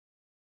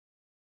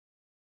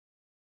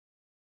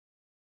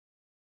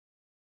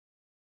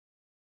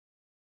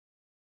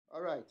All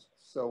right,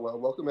 so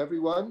welcome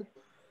everyone.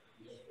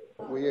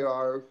 We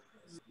are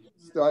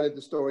started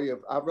the story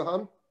of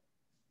Abraham,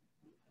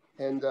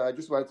 and I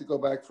just wanted to go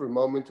back for a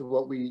moment to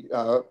what we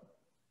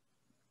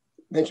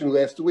mentioned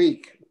last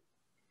week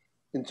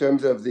in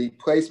terms of the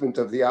placement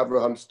of the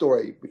Abraham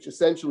story, which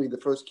essentially the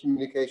first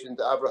communication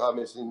to Abraham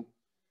is in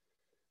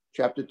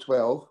chapter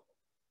 12.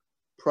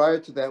 Prior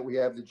to that, we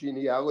have the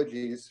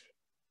genealogies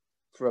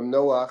from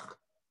Noah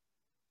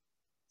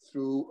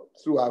through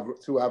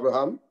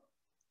Abraham.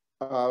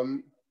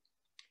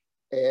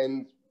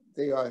 And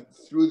they are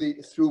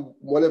through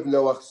one of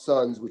Noah's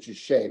sons, which is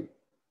Shem.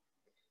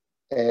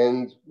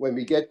 And when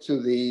we get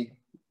to the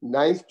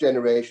 9th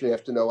generation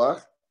after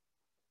Noah,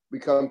 we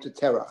come to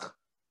Terach.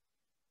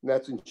 And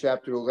that's in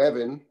chapter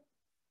 11,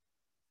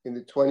 in the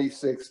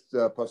 26th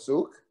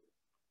pasuk.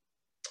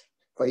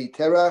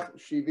 Vayiterach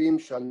shivim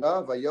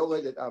shana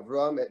vayoled et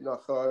Avram et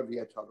Nachar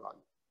v'et Haran.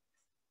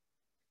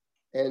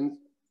 And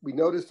we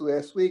noticed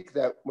last week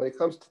that when it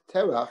comes to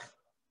Terach,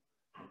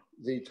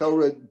 the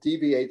Torah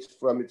deviates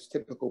from its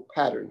typical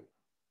pattern.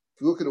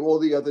 If you look at all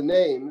the other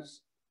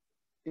names,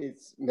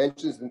 it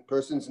mentions the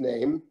person's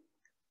name.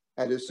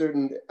 At a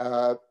certain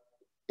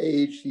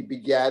age, he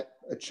begat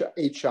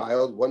a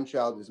child. One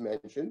child is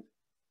mentioned.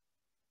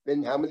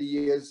 Then how many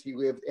years he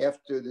lived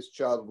after this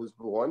child was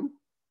born.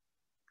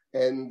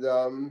 And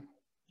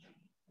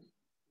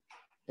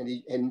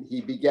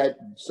he begat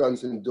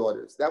sons and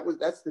daughters.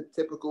 That's the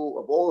typical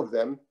of all of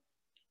them.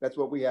 That's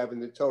what we have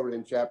in the Torah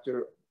in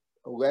chapter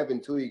 11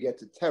 until you get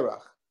to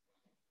Terach.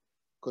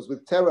 Because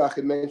with Terach,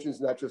 it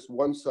mentions not just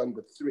one son,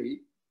 but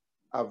three,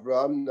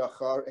 Avram,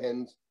 Nachar,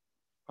 and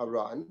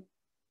Haran.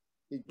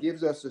 It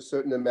gives us a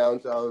certain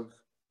amount of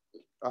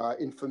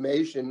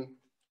information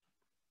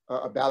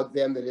about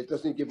them that it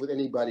doesn't give with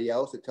anybody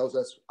else. It tells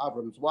us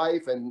Avram's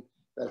wife and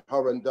that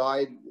Haran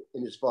died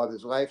in his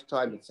father's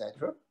lifetime,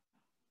 etc.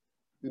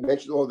 We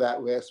mentioned all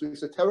that last week.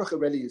 So Terach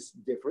already is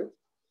different.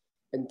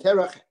 And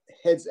Terach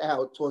heads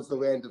out towards the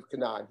land of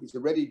Canaan. He's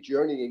already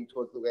journeying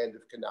towards the land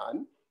of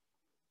Canaan,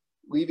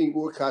 leaving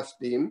Ur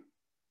Kasdim.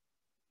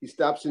 He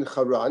stops in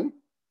Haran.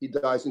 He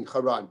dies in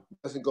Haran. He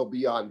doesn't go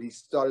beyond. He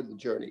started the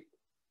journey.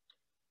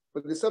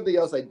 But there's something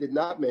else I did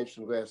not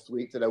mention last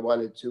week that I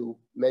wanted to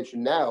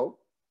mention now,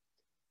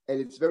 and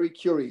it's very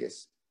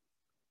curious.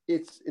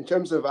 It's in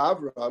terms of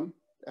Avram,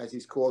 as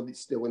he's called, he's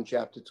still in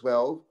chapter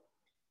 12.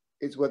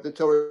 It's what the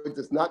Torah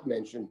does not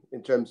mention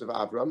in terms of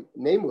Avram,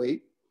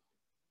 namely,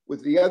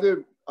 with the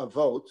other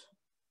Avot,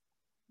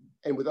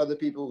 and with other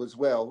people as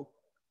well,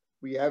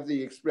 we have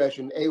the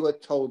expression Ela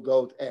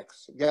Toldot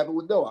X. We have it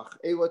with Noach,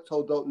 Ela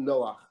Toldot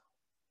Noach.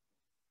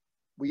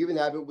 We even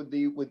have it with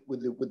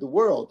the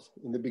world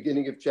in the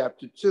beginning of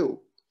chapter 2.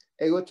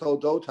 Ela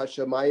Toldot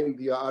Hashamayim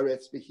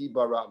v'Haaretz v'Hi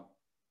Baram.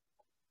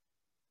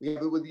 We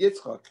have it with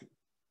Yitzchak.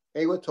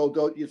 Ela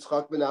Toldot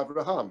Yitzchak ben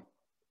Avraham.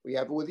 We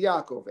have it with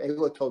Yaakov.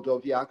 Ela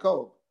Toldot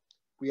Yaakov.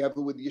 We have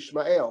it with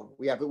Yishmael.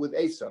 We have it with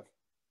Esav.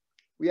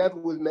 We have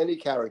it with many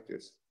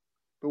characters.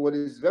 But what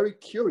is very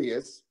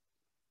curious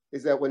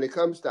is that when it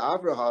comes to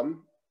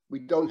Abraham, we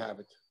don't have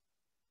it.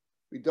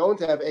 We don't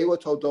have Ewa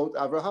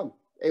Toldot Abraham.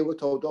 Ewa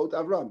Toldot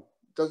Avram.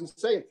 It doesn't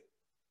say it.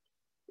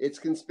 It's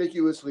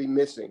conspicuously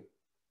missing.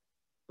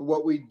 But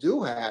what we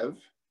do have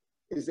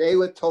is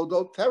Ewa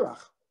Toldot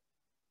Terach,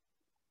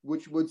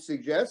 which would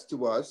suggest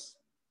to us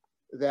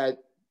that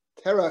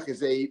Terach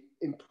is an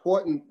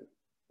important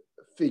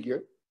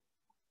figure.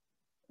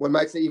 One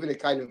might say even a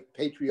kind of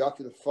patriarch,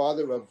 the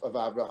father of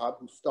Abraham,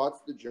 who starts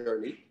the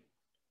journey.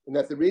 And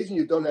that the reason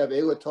you don't have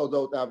Ela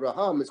Toldot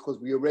Abraham is because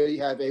we already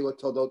have Ela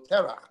Toldot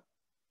Terach.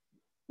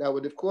 Now,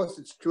 of course,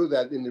 it's true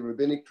that in the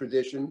rabbinic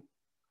tradition,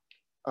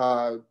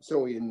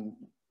 certainly in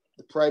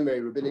the primary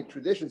rabbinic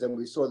traditions, and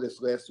we saw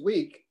this last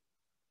week,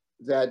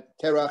 that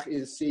Terach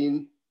is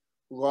seen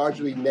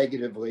largely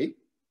negatively.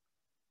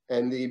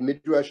 And the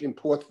Midrash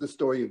imports the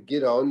story of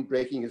Gideon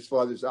breaking his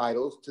father's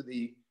idols to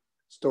the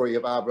story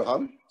of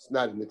Abraham. It's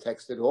not in the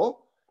text at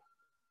all.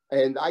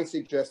 And I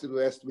suggested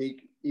last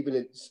week, even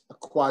it's a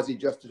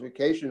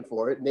quasi-justification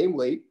for it,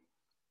 namely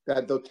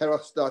that though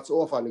Terach starts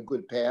off on a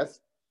good path,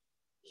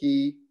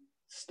 he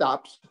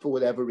stops for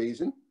whatever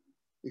reason.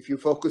 If you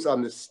focus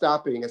on the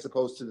stopping as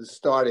opposed to the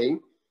starting,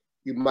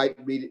 you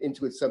might read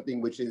into it something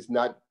which is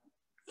not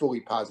fully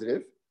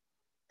positive.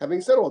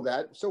 Having said all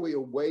that, certainly a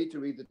way to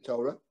read the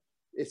Torah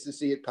is to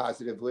see it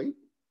positively.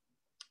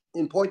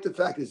 In point of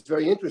fact, it's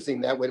very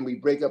interesting that when we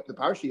break up the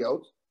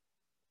parshiot,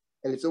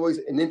 and it's always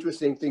an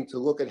interesting thing to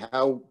look at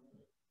how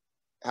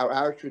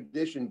our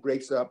tradition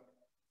breaks up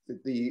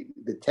the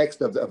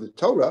text of the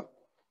Torah.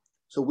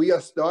 So we are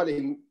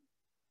starting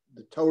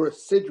the Torah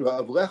Sidra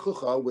of Lech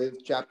Lecha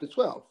with chapter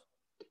 12.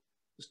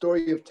 The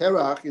story of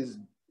Terach is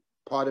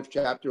part of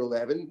chapter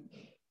 11,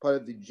 part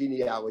of the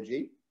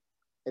genealogy.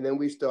 And then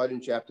we start in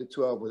chapter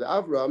 12 with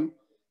Avram.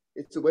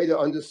 It's a way to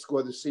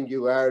underscore the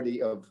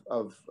singularity of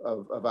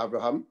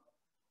Abraham,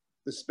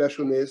 the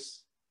specialness,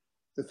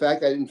 the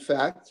fact that in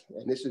fact,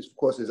 and this is of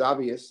course is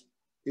obvious,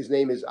 his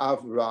name is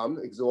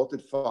Avram,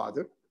 exalted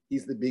father.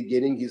 He's the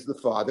beginning, he's the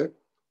father.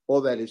 All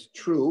that is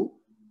true.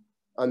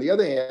 On the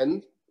other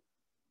hand,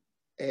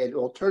 an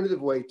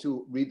alternative way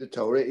to read the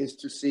Torah is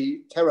to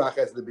see Terach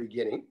as the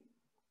beginning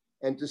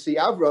and to see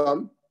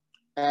Avram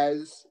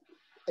as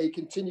a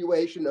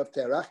continuation of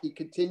Terach. He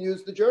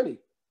continues the journey,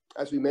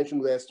 as we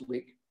mentioned last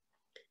week.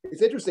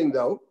 It's interesting,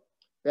 though,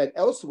 that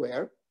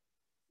elsewhere,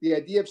 the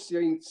idea of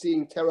seeing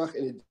Terach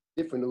in a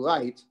different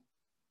light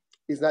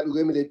is not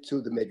limited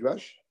to the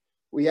Midrash.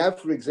 We have,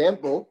 for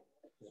example,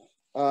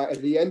 at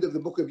the end of the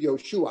book of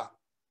Yoshua,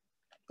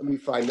 let me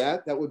find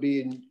that. That would be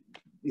in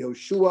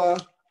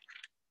Yoshua.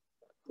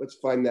 Let's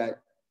find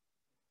that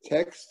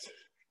text.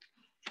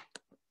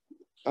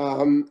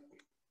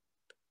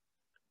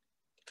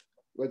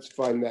 Let's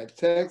find that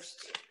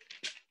text.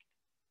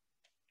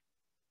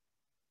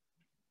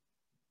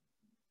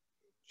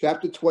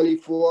 Chapter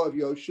 24 of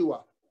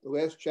Yoshua, the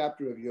last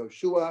chapter of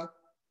Yoshua.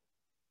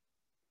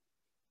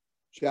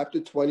 Chapter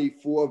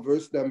 24,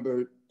 verse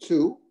number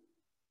 2.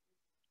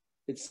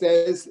 It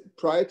says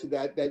prior to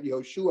that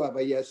Yoshua,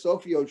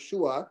 Vayasof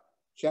Yoshua,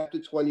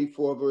 chapter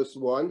 24, verse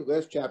 1,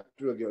 last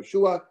chapter of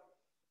Yoshua,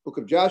 book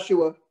of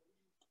Joshua.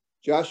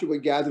 Joshua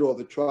gathered all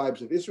the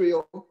tribes of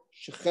Israel,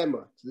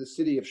 Shechema, to the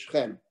city of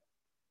Shechem.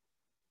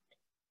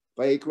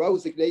 Vayikrau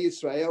Ziknei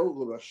Yisrael,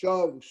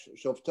 L'Rashav,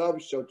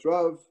 Shovtav,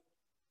 Shotrav,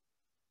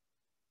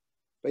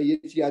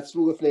 Vayityatzvu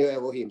Lefnei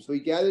Elohim. So he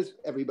gathers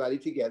everybody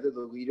together,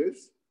 the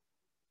leaders,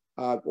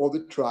 all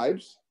the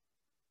tribes,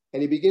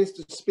 and he begins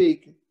to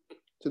speak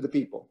to the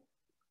people.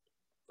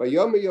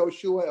 Vayomer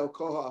Yoshua el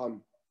kol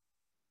ha'am,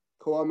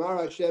 Ko amar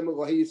Hashem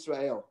Elohi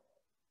Yisrael,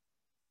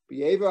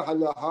 B'yever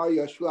hanahar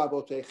Yoshua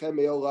avotechem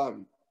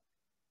me'olam,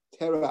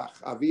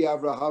 Terach avi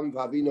Avraham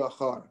v'avi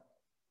Nachar,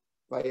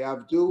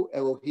 Vayavdu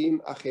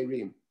Elohim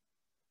acherim.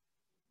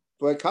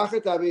 V'ekach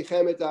et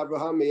avichem et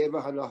Avraham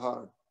me'yever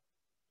hanahar,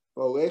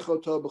 V'olech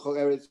oto b'chol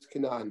eretz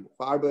Canaan,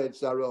 V'arba et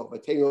Zaro,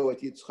 V'tenu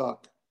et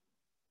Yitzchak,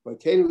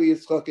 V'tenu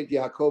Yitzchak et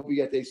Yaakov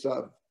v'et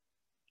Esav,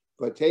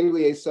 V'tenu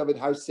Esav et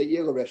Har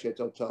Seir reshet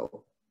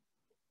oto,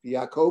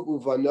 V'Yaakov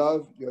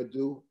u'vanav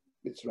yodu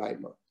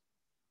Mitzrayma.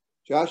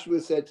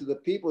 Joshua said to the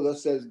people,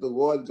 thus says the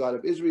Lord God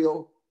of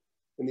Israel,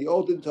 in the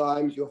olden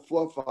times your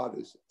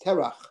forefathers,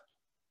 Terach,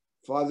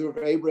 father of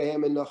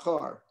Abraham and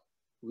Nachar,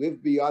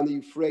 lived beyond the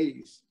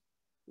Euphrates,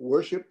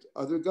 worshipped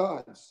other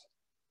gods.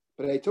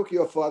 But I took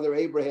your father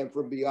Abraham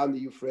from beyond the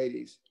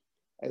Euphrates.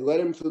 I led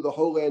him through the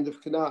whole land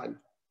of Canaan.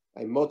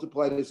 I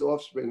multiplied his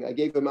offspring. I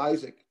gave him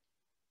Isaac.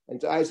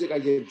 And to Isaac I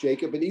gave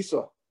Jacob and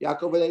Esau,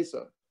 Yaakov and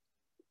Esau.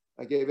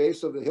 I gave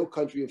Esau the hill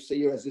country of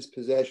Seir as his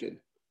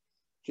possession.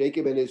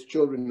 Jacob and his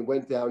children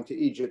went down to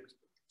Egypt.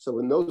 So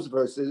in those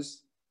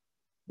verses,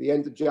 the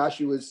end of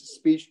Joshua's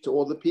speech to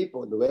all the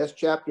people, in the last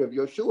chapter of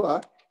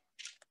Yoshua,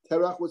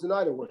 Terach was an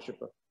idol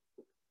worshiper.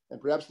 And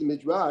perhaps the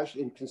Midrash,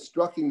 in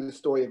constructing the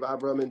story of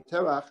Abraham and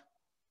Terach,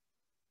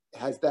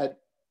 has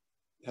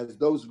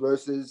those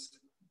verses,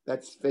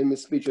 that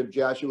famous speech of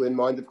Joshua in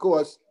mind. Of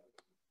course,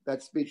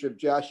 that speech of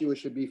Joshua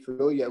should be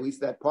familiar, at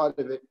least that part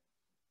of it,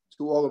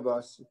 to all of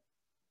us,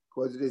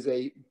 because it is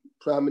a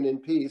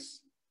prominent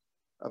piece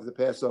of the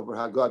Passover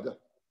Haggadah.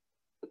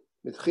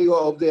 It's in the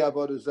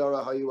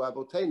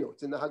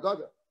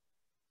Haggadah.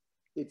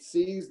 It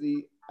sees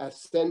the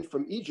ascent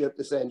from Egypt,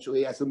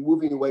 essentially, as a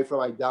moving away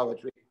from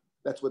idolatry.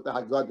 That's what the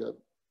Haggadah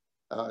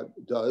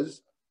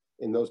does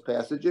in those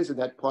passages, in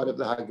that part of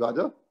the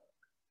Haggadah.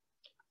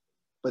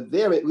 But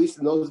there, at least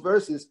in those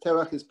verses,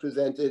 Terach is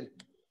presented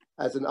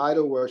as an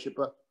idol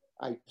worshiper.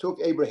 I took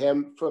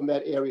Abraham from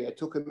that area, I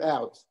took him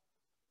out,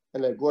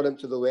 and I brought him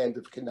to the land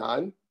of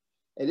Canaan.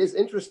 It is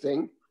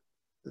interesting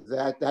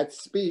that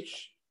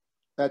speech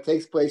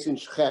takes place in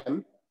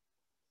Shechem.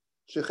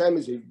 Shechem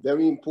is a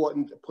very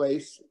important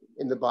place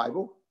in the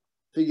Bible,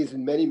 figures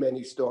in many,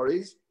 many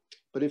stories,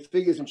 but it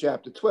figures in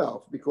chapter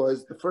 12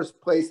 because the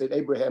first place that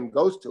Abraham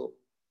goes to,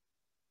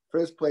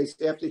 first place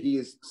after he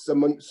is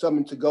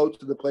summoned to go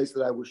to the place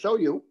that I will show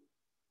you,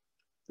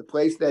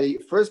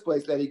 first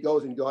place that he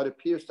goes and God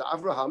appears to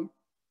Avraham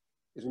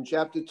is in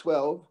chapter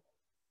 12,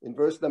 in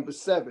verse number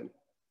 7.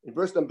 In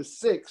verse number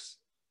 6,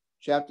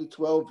 chapter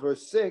 12,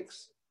 verse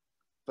 6,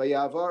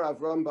 Vayavar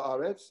Avram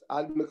ba'aretz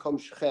ad mekom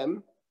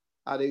Shechem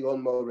ad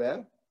Elon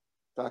Moreh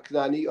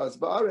va'knani az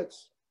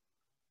ba'aretz.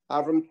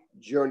 Avram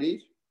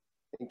journeyed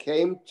and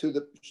came to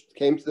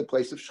the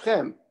place of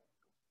Shechem,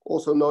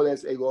 also known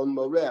as Elon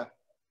Moreh.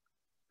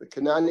 The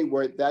Canaani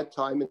were at that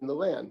time in the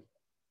land.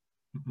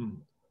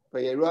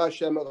 Vayera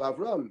Hashem el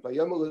Avram,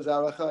 vayomer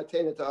l'zarecha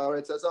aten et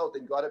haaretz hazot,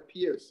 and God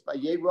appears.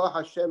 Vayera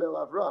Hashem el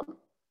Avram,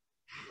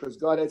 because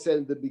God had said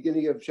in the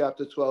beginning of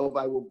chapter 12,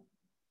 I will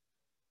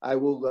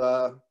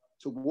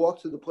to walk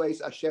to the place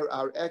Asher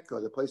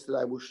Ar'eka, the place that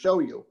I will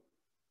show you.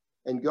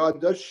 And God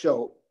does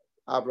show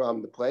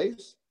Abraham the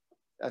place.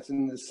 That's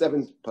in the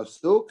 7th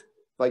pasuk.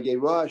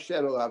 Vayera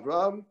Hashem el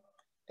Avram,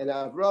 and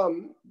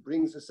Avram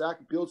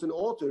builds an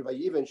altar,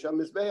 Vayiven Sham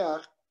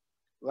Mizbeach,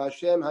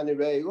 L'Hashem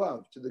Hanirei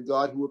Elav, to the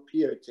God who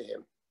appeared to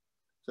him.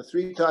 So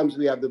 3 times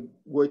we have the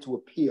word to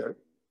appear.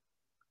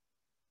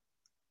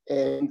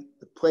 And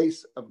the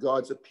place of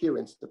God's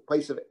appearance, the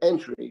place of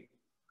entry,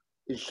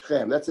 is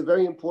Shechem. That's a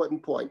very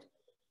important point.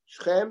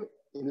 Shechem,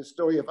 in the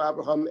story of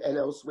Abraham and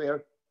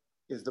elsewhere,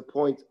 is the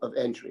point of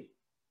entry.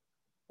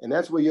 And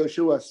that's where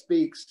Yeshua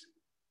speaks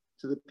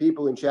to the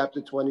people in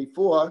chapter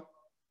 24,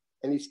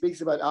 and he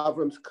speaks about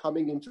Avram's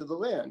coming into the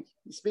land.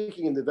 He's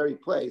speaking in the very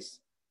place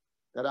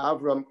that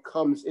Avram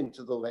comes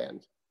into the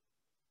land.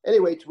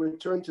 Anyway, to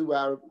return to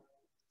our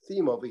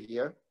theme over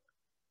here,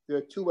 there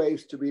are two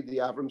ways to read the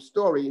Avram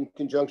story in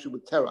conjunction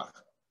with Terach.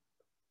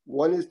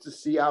 One is to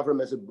see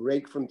Avram as a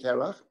break from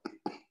Terach.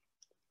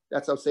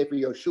 That's how Sefer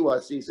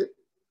Yoshua sees it.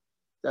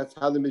 That's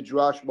how the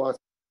Midrash wants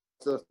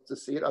us to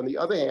see it. On the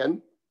other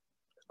hand,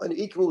 an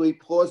equally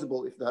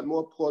plausible, if not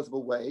more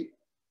plausible way,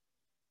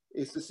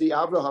 is to see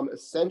Abraham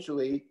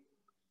essentially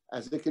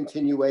as the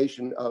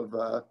continuation of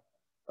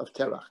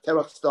Terach.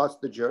 Terach starts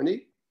the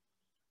journey.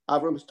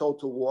 Avram is told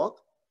to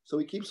walk, so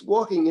he keeps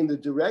walking in the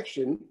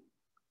direction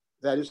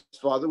that his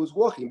father was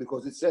walking,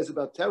 because it says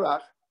about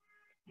Terach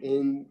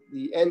in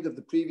the end of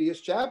the previous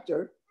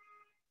chapter,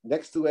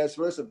 next to last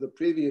verse of the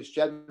previous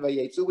chapter,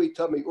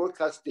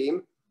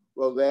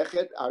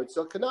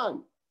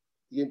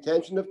 the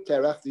intention of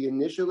Terach, the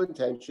initial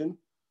intention,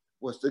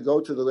 was to go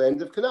to the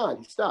land of Canaan.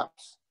 He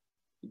stops.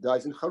 He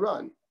dies in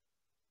Haran.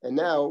 And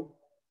now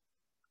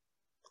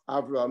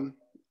Avram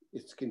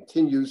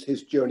continues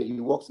his journey. He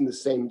walks in the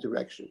same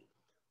direction.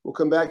 We'll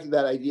come back to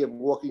that idea of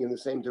walking in the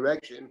same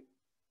direction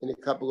in a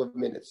couple of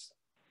minutes.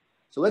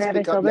 So let's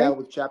pick up now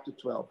with chapter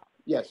 12.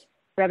 Yes.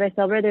 Rabbi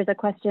Silber, there's a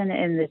question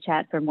in the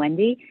chat from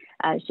Wendy.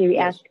 She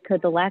asked,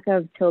 could the lack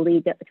of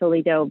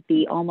Toledo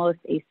be almost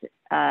a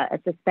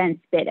suspense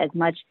bit as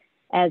much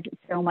as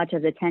so much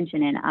of the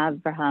tension in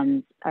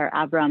Avram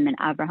and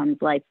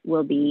Abraham's life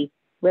will he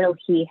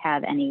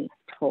have any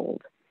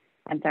told?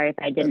 I'm sorry if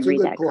I didn't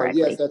read that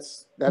correctly.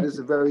 Yes, that is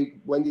a very,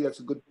 Wendy, that's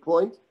a good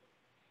point.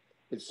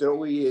 It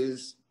certainly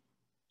is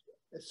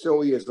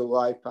a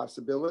live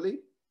possibility.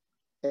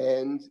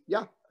 And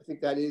yeah, I think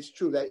that is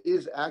true. That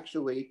is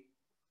actually,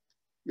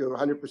 you're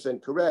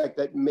 100% correct.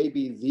 That may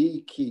be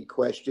the key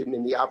question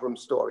in the Avram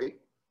story.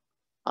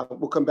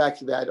 We'll come back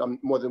to that on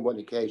more than one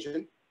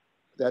occasion.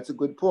 That's a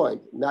good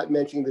point. Not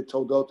mentioning the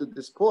Toldot at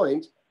this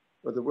point,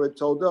 or the word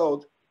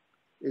Toldot,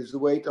 is the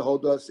way to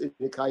hold us in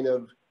a kind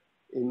of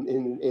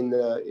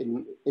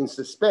in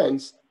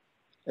suspense.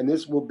 And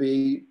this will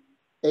be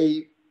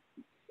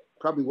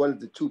probably one of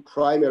the two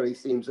primary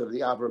themes of the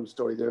Avram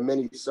story. There are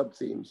many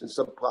sub-themes and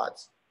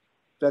subplots.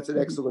 That's an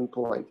excellent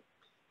point.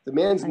 The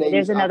man's name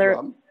is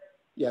Avram.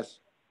 Yes.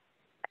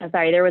 I'm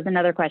sorry, there was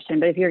another question,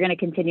 but if you're going to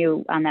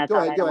continue on that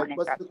thought, go ahead.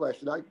 What's the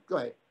question? Go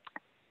ahead.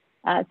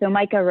 So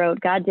Micah wrote,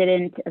 God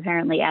didn't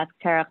apparently ask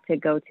Terach to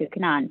go to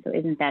Canaan, so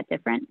isn't that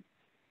different?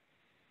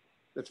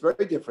 That's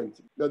very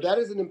different. No, that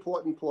is an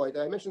important point.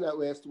 I mentioned that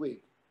last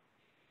week,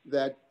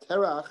 that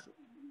Terach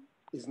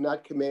is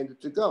not commanded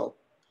to go.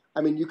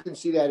 I mean, you can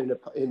see that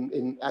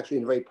in actually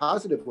in a very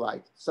positive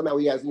light. Somehow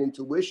he has an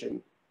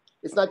intuition.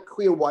 It's not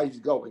clear why he's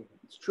going.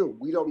 It's true.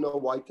 We don't know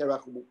why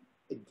Terach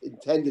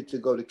intended to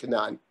go to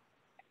Canaan.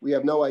 We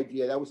have no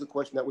idea. That was a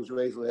question that was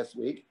raised last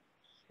week,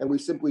 and we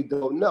simply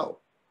don't know.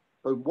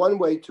 But one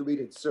way to read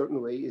it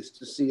certainly is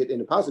to see it in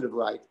a positive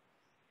light.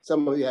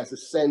 Somebody has a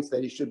sense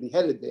that he should be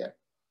headed there.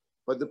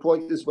 But the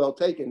point is well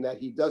taken that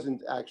he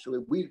doesn't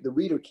actually, the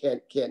reader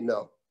can't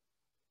know.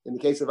 In the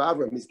case of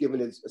Avram, he's given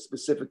a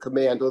specific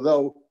command,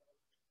 although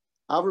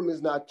Avram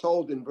is not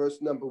told in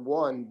verse number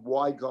 1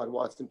 why God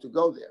wants him to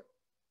go there.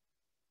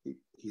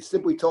 He's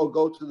simply told,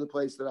 go to the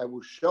place that I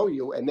will show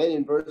you. And then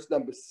in verse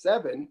number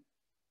 7,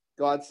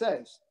 God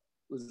says,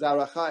 I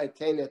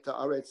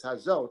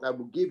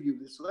will give you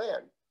this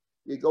land.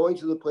 You're going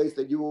to the place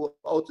that you will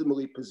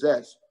ultimately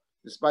possess,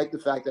 despite the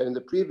fact that in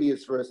the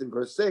previous verse, in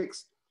verse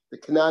 6, the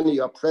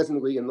Canaani are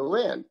presently in the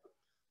land.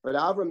 But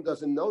Avram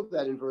doesn't know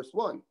that in verse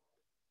 1.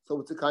 So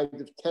it's a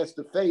kind of test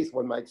of faith,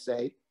 one might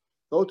say.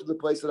 Go to the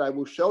place that I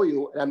will show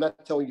you, and I'm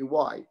not telling you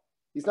why.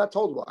 He's not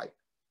told why.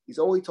 He's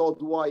only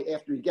told why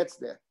after he gets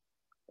there.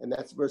 And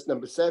that's verse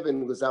number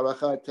 7, to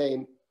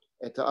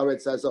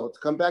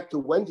come back to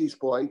Wendy's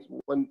point,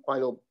 one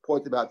final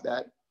point about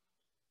that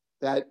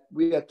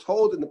we are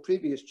told in the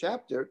previous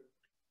chapter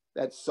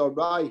that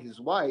Sarai, his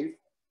wife,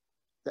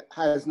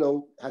 has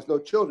no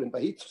children,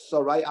 but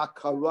Sarai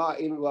Akara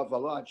in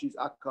Lavalad, she's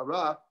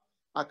Akara.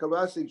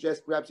 Akara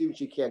suggests perhaps even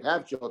she can't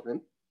have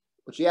children,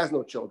 but she has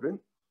no children.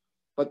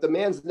 But the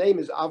man's name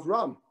is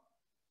Avram,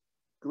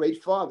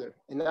 great father.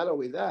 And not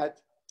only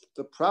that,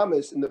 the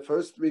promise in the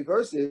first 3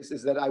 verses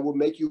is that I will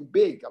make you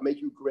big, I'll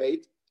make you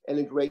great and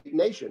a great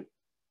nation.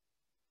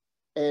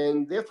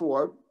 And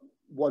therefore,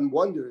 one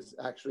wonders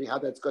actually how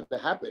that's going to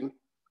happen,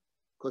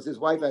 because his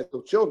wife has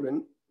no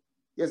children.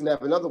 He doesn't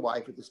have another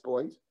wife at this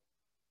point.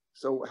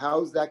 So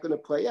how's that going to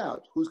play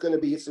out? Who's going to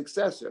be his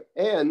successor?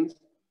 And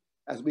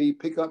as we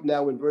pick up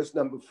now in verse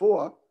number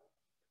 4,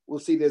 we'll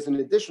see there's an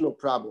additional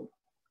problem.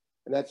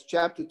 And that's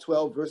chapter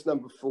 12, verse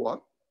number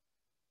 4.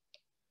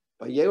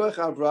 Vayelech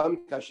Avram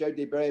kasher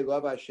dibrei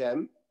elav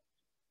Hashem,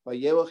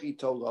 vayelech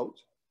itolot.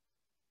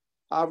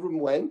 Avram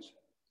went.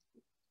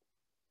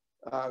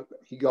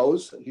 He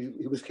goes.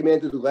 He was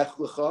commanded to lech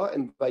lecha,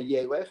 and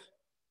vayelech,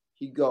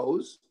 he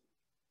goes,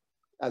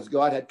 as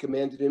God had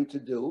commanded him to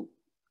do.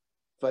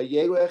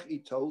 Vayelech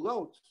ito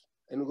Lot.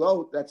 And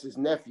Lot, that's his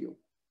nephew.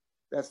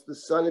 That's the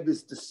son of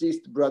his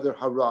deceased brother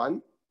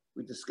Haran.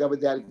 We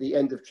discovered that at the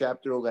end of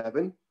chapter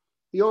 11.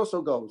 He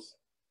also goes.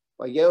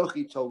 Vayelech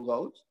ito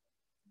Lot.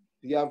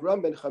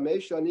 V'Avram ben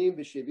chamesh shanim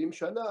v'shivim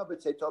shana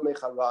b'tzeto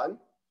mecharan.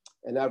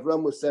 And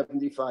Avram was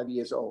 75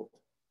 years old.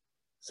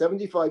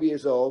 75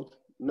 years old,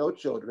 no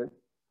children.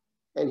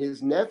 And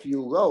his nephew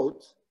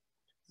Lot,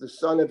 the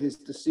son of his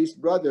deceased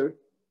brother,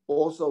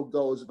 also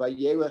goes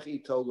Vayelech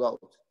ito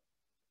Lot.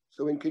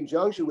 So in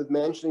conjunction with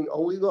mentioning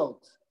only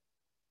Lot,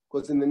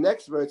 because in the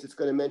next verse it's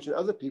going to mention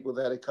other people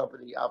that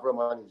accompany Avram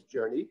on his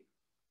journey.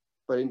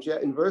 But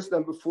in verse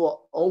number 4,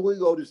 only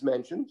Lot is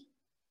mentioned.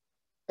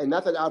 And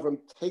not that Avram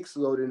takes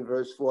Lot in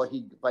verse 4,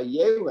 he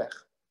Vayelech.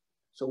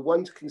 So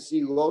one can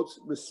see Lot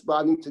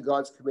responding to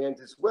God's command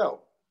as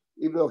well,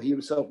 even though he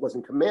himself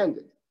wasn't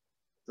commanded.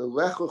 The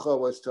Lechucha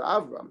was to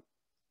Avram.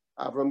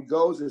 Avram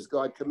goes as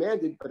God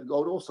commanded, but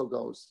Lot also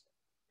goes.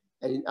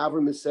 And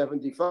Avram is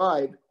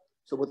 75.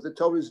 So what the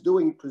Torah is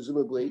doing,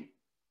 presumably,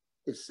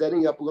 is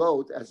setting up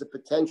Lot as a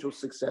potential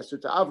successor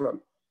to Avram.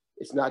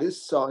 It's not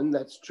his son,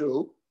 that's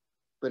true,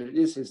 but it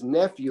is his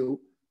nephew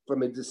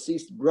from a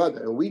deceased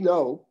brother. And we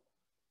know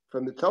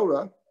from the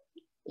Torah,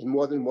 in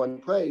more than one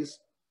place,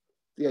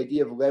 the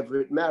idea of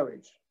levirate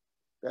marriage,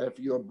 that if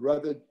your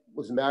brother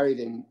was married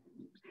and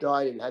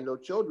died and had no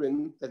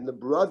children, then the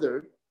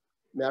brother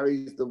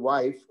marries the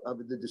wife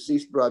of the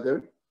deceased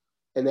brother,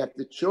 and that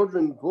the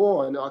children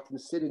born are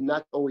considered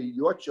not only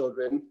your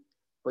children,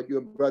 but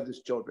your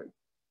brother's children.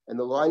 And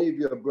the line of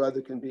your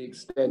brother can be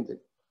extended.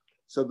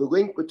 So the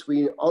link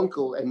between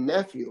uncle and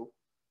nephew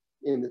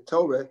in the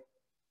Torah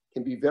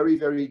can be very,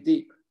 very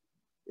deep.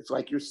 It's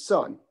like your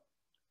son.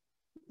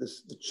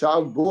 The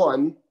child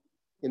born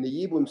in the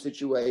Yibum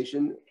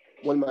situation,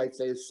 one might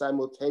say, is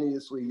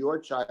simultaneously your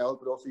child,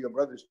 but also your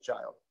brother's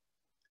child.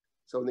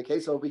 So in the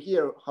case over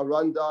here,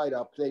 Haran died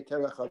al Pnei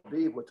Terach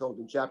Aviv, we're told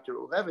in chapter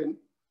 11,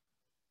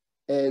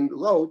 and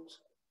Lot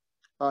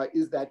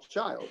is that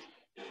child.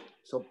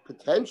 So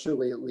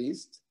potentially, at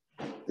least,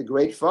 the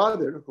great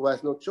father who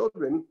has no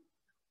children,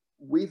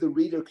 we, the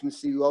reader, can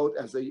see Lot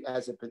as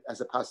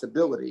a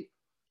possibility,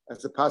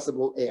 as a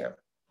possible heir.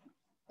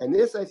 And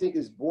this, I think,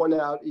 is borne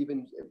out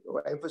even,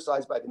 or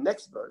emphasized by the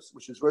next verse,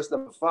 which is verse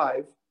number 5.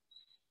 It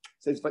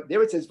says,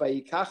 there it says,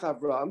 Vayikach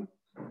Avram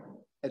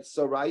et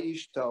Sarai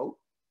ishto,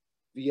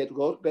 v'yet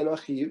Lot ben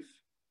Achiv,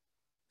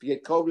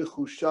 v'yet kol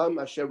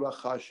rechusham asher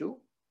rachashu,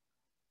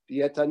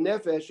 v'yet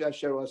hanefesh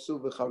asher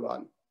asu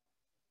v'charan.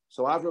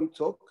 So Avram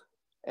took,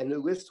 and the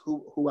list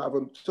who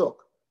Avram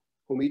took.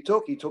 Whom he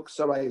took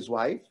Sarai, his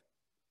wife,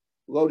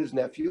 Lot, his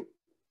nephew,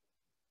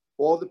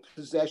 all the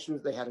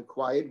possessions they had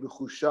acquired,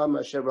 v'chusham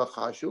asher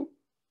rachashu,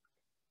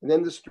 and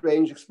then the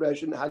strange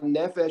expression,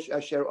 hanefesh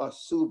asher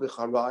asu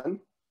v'charan,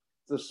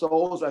 the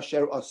souls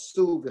asher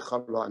asu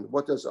v'charan.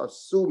 What does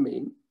asu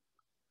mean?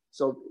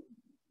 So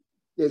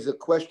there's a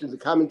question, the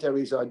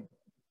commentaries are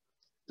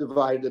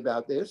divided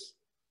about this.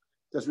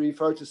 Does it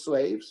refer to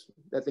slaves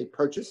that they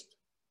purchased?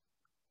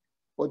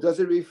 Or does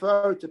it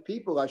refer to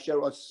people asher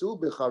asu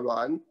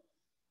v'charan,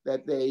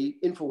 that they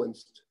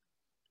influenced,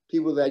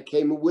 people that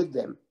came with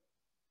them?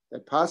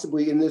 That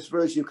possibly in this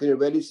verse you can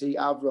already see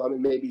Avram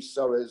and maybe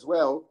Sarah as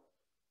well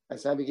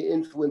as having an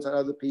influence on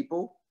other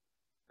people,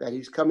 that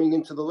he's coming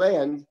into the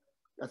land.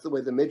 That's the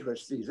way the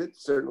Midrash sees it,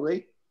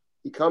 certainly.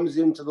 He comes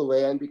into the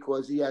land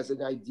because he has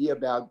an idea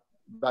about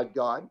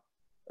God,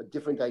 a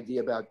different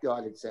idea about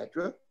God,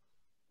 etc.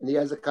 And he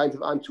has a kind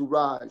of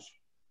entourage.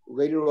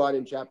 Later on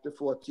in chapter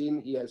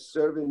 14, he has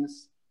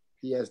servants,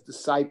 he has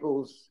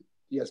disciples,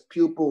 he has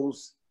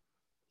pupils,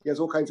 he has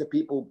all kinds of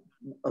people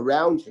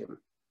around him.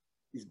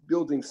 He's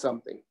building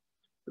something.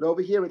 But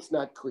over here, it's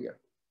not clear.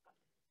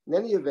 In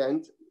any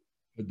event...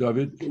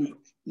 David?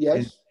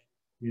 Yes?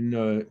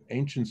 In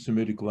ancient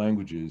Semitic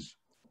languages,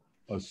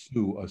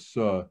 asu,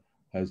 asa,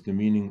 has the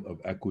meaning of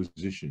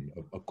acquisition,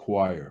 of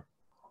acquire.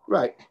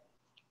 Right.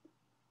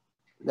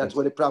 That's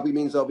what it probably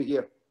means over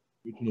here.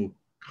 Original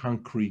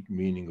concrete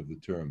meaning of the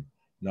term.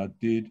 Not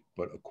did,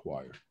 but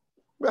acquire.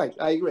 Right,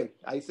 I agree.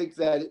 I think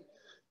that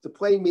the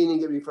plain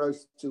meaning, it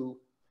refers to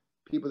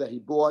people that he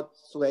bought,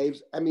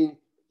 slaves. I mean,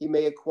 he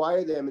may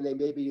acquire them and they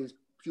may be his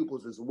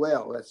pupils as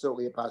well. That's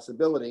certainly a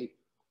possibility.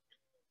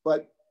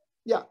 But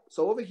yeah,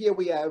 so over here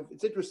we have,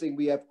 it's interesting,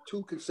 we have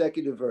two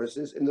consecutive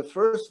verses. In the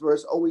first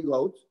verse, only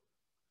Lot,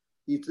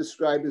 he's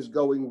described as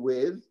going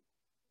with.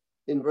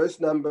 In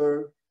verse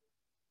number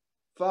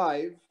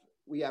 5,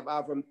 we have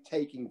Avram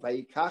taking,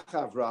 Vayikach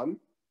Avram,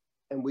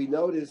 and we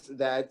notice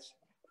that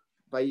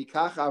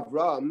Vayikach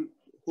Avram,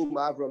 whom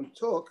Avram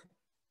took,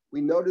 we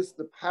notice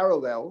the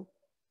parallel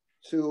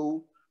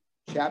to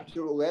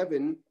chapter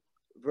 11,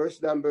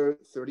 verse number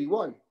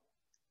 31.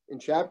 In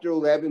chapter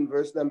 11,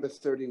 verse number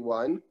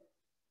 31,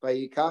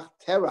 Vayikach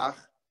Terach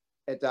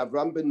et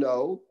Avram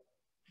beno,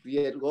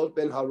 v'yet Lot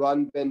ben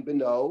Haran ben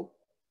beno,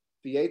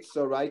 v'yet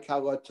Sarai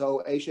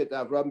kalato eshet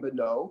Avram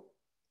beno,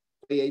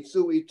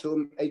 v'yetzu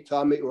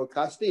itam ur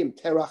kasdim.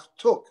 Terach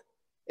took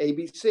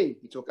ABC.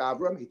 He took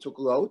Avram, he took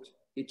Lot,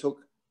 he took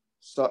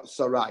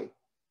Sarai.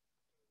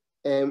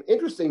 And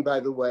interesting, by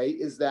the way,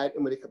 is that,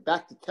 and when we come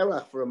back to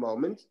Terach for a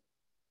moment,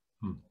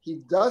 he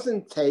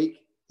doesn't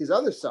take his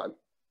other son.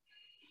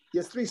 He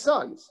has 3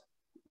 sons.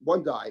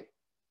 One died,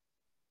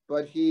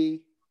 but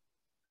he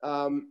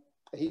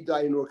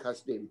died in Ur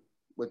Kasdim,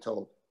 we're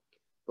told.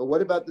 But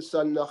what about the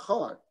son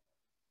Nachar?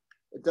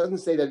 It doesn't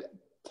say that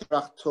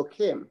Terach took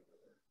him.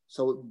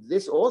 So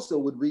this also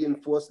would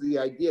reinforce the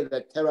idea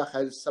that Terach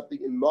has something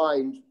in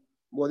mind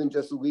more than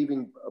just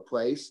leaving a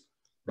place.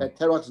 That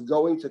Terach's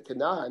going to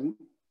Canaan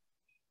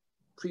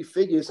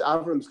prefigures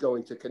Avram's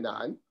going to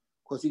Canaan,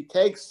 because he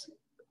takes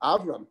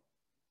Avram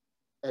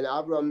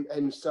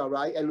and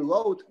Sarai and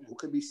Lot, who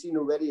can be seen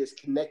already as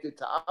connected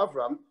to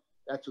Avram.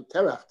 That's what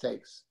Terach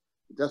takes.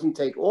 It doesn't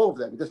take all of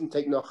them. It doesn't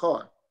take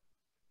Nachar.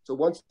 So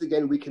once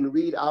again, we can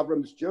read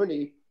Avram's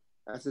journey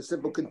as a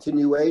simple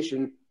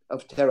continuation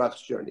of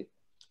Terach's journey.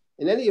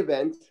 In any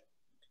event,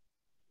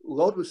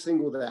 Lot was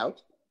singled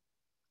out,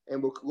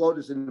 and Lot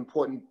is an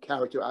important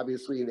character,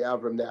 obviously, in the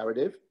Avram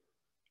narrative.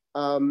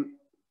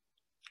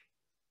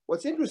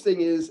 What's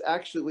interesting is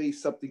actually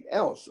something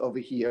else over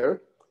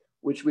here,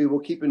 which we will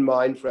keep in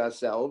mind for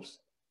ourselves.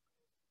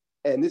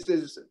 And this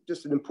is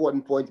just an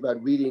important point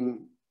about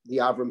reading the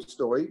Avram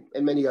story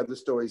and many other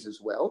stories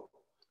as well.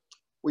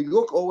 We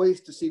look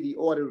always to see the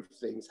order of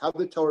things, how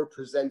the Torah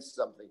presents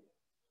something.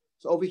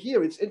 So over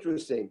here, it's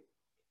interesting.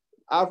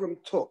 Avram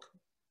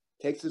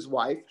takes his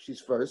wife,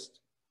 she's first.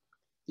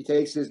 He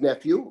takes his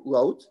nephew,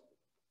 Lot,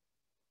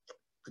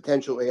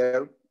 potential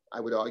heir,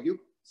 I would argue,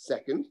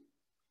 second.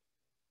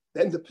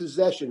 Then the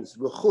possessions,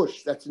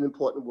 rechush, that's an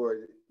important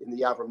word in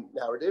the Avram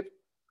narrative.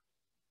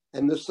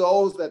 And the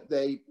souls that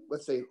they,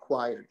 let's say,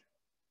 acquired,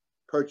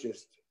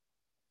 purchased.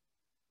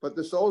 But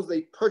the souls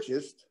they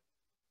purchased,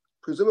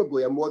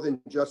 presumably, are more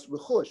than just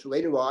rechush.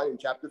 Later on, in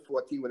chapter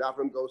 14, when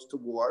Avram goes to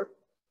war,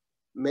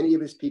 many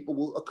of his people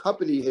will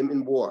accompany him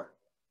in war.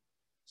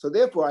 So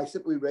therefore, I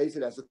simply raise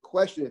it as a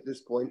question at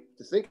this point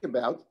to think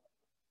about: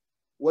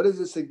 what is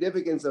the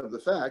significance of the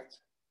fact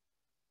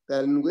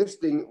that in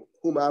listing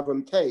whom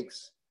Avram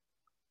takes,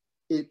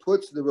 it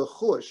puts the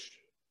rechush,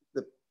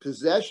 the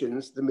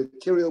possessions, the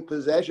material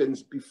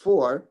possessions,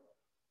 before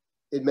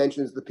it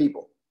mentions the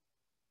people?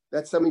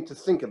 That's something to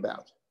think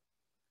about,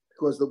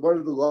 because one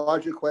of the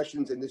larger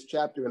questions in this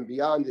chapter and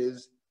beyond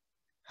is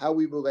how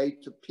we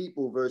relate to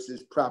people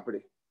versus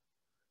property.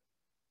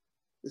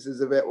 This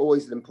is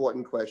always an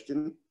important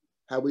question.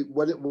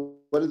 What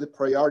are the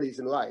priorities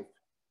in life?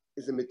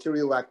 Is it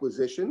material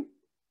acquisition?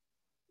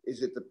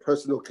 Is it the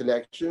personal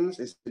connections?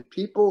 Is it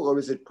people, or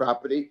is it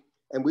property?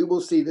 And we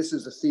will see this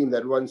is a theme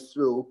that runs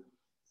through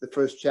the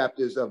first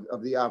chapters of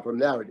the Avram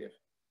narrative.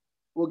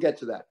 We'll get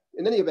to that.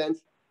 In any event,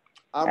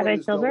 Avram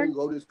is going,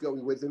 Lot is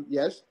going with him.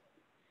 Yes?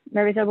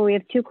 Rabbi Silber, we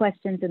have 2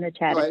 questions in the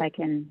chat, if I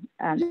can,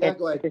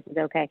 if this is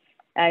okay.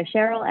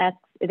 Cheryl asks,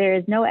 there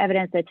is no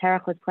evidence that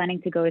Terach was planning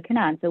to go to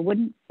Canaan, so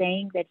wouldn't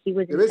saying that he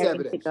was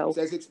intending to go... It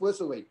says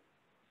explicitly.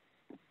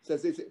 It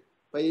says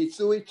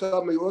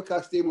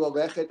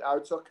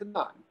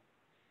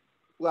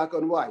black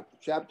on white,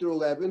 chapter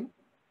 11,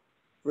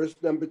 verse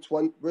number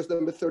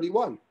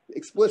 31,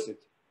 explicit.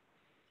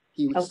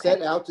 He was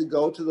set out to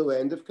go to the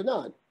land of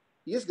Canaan.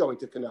 He is going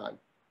to Canaan.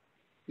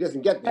 He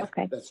doesn't get there.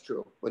 Okay. That's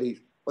true. But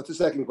what's the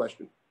second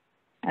question?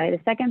 All right,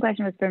 the second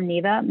question was from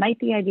Neva. Might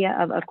the idea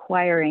of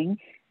acquiring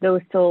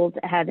those souls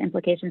have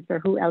implications for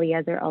who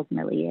Eliezer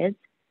ultimately is?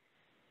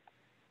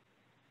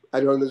 I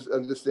don't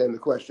understand the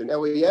question.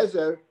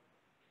 Eliezer,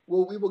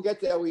 well, we will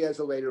get to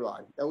Eliezer later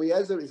on.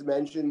 Eliezer is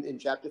mentioned in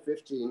chapter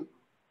 15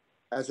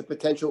 as a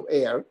potential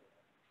heir.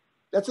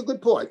 That's a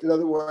good point. In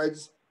other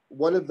words,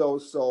 one of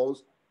those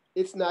souls,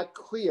 it's not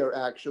clear,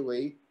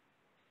 actually,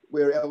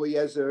 where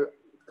Eliezer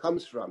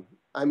comes from.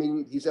 I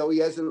mean, he's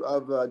Eliezer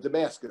of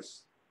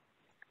Damascus.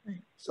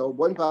 So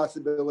one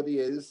possibility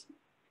is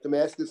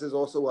Damascus is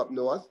also up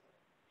north.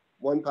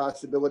 One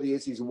possibility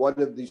is he's one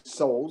of these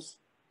souls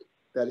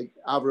that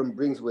Avram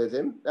brings with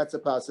him. That's a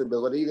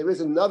possibility. There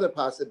is another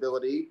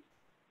possibility,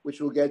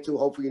 which we'll get to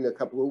hopefully in a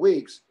couple of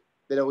weeks,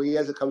 that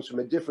Eliezer comes from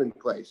a different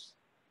place.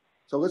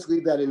 So let's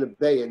leave that in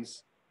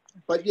abeyance.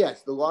 But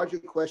yes, the larger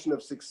question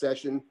of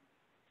succession,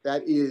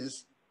 that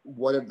is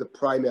one of the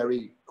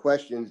primary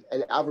questions.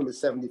 And Avram is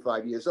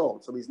 75 years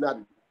old, so he's not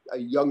a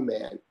young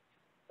man.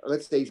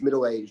 Let's say he's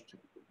middle-aged,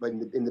 but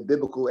in the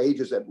biblical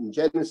ages in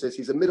Genesis,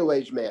 he's a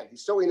middle-aged man.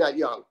 He's certainly not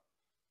young.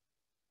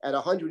 At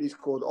 100, he's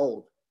called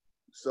old.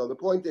 So the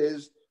point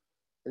is,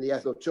 and he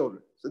has no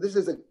children. So this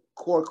is a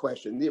core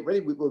question.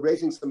 We're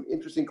raising some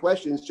interesting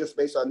questions just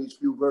based on these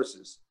few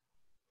verses.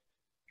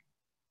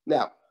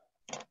 Now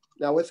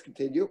let's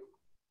continue.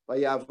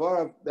 Now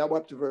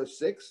up to verse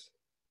 6.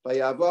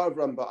 Vayavar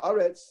Avram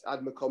ba'aretz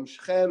ad makom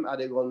Shechem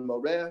ad Elon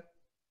Moreh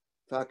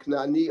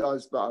v'Knani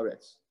oz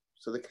ba'aretz.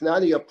 So the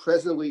Knani are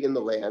presently in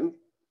the land,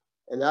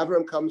 and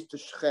Avram comes to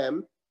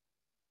Shechem,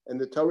 and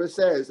the Torah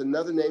says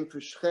another name for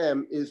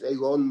Shechem is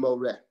Elon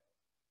Moreh.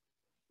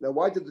 Now,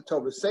 why did the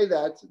Torah say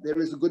that? There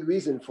is a good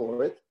reason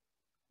for it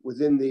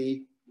within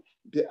the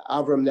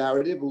Avram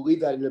narrative. We'll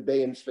leave that in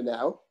abeyance for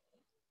now.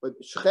 But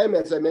Shechem,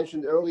 as I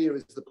mentioned earlier,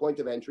 is the point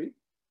of entry.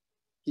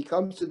 he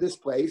comes to this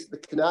place. The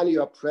Canaani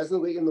are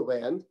presently in the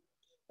land.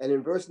 And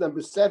in verse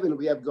number 7,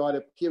 we have God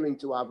appearing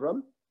to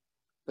Avram.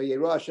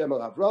 Vayera Hashem al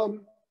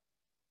Avram.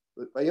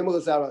 Vayimel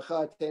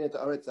zaracha tein et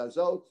haaretz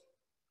hazot.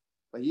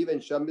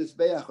 Vayiven sham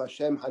mizbeach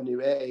Hashem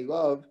hanireh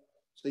elav.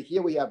 So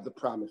here we have the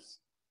promise.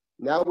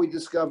 Now we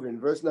discover in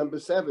verse number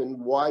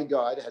 7 why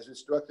God has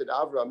instructed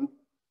Avram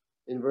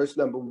in verse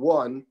number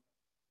 1,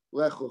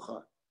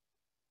 Lechucha.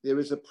 There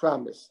is a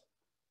promise.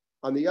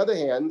 On the other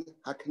hand,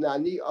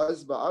 HaKanani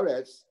az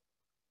ba'aretz,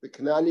 the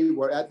Canaani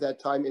were at that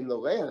time in the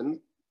land.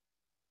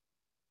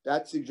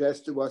 That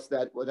suggests to us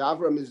that what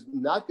Avram is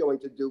not going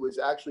to do is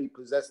actually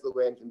possess the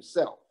land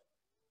himself.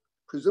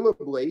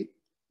 Presumably,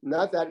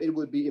 not that it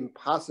would be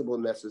impossible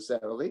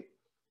necessarily,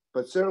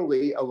 but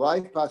certainly a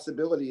life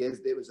possibility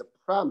is there is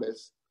a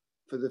promise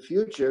for the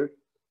future,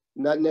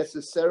 not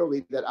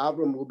necessarily that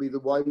Avram will be the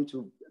one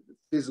to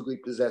physically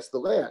possess the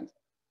land.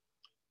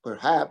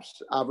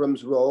 Perhaps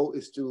Avram's role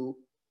is to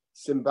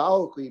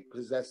symbolically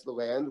possess the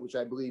land, which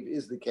I believe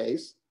is the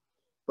case.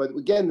 But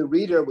again, the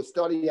reader was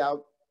starting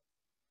out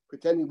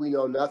pretending we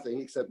know nothing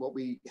except what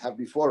we have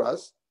before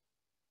us,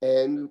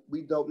 and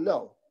we don't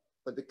know.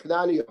 But the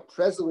Canaani are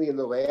presently in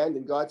the land,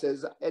 and God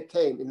says,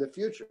 Etain, in the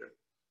future,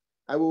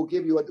 I will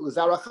give you,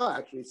 Zaracha,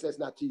 actually, it says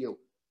not to you.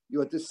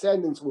 Your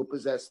descendants will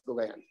possess the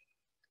land.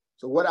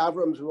 So what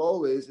Avram's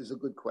role is a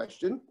good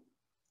question,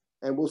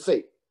 and we'll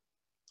see.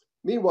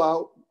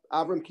 Meanwhile,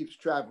 Avram keeps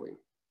traveling.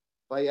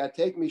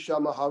 Vayatek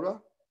misham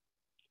hara,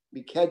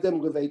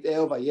 mikedem leveit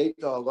el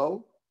vayeta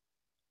alo,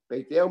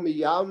 beit el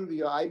miyam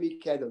v'yai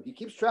mikedem. He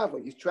keeps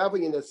traveling. He's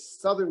traveling in a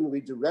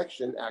southerly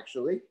direction,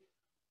 actually.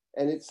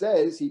 And it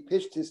says he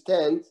pitched his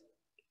tent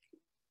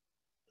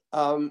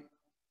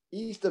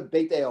east of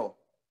Beit El.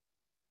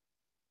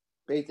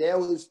 Beit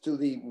El is to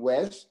the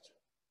west,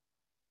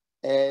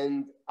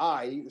 and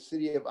Ai, the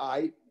city of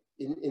Ai,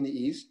 in the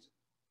east.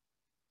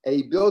 And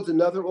he builds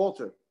another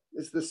altar.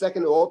 This is the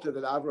second altar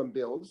that Avram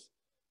builds.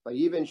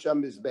 Vayiven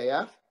sham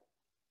mizbeach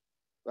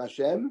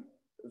Hashem,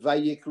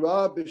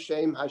 vayikra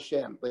b'shem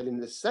Hashem. But in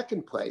the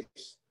second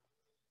place,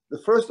 the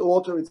first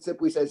altar, it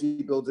simply says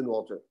he builds an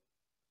altar.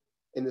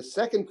 In the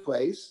second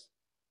place,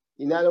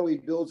 he not only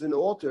builds an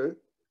altar,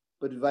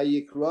 but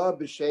vayikra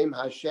b'shem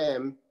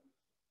Hashem.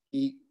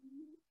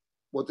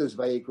 What does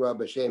vayikra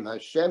b'shem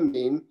Hashem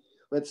mean?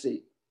 Let's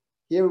see.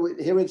 Here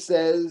it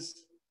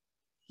says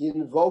he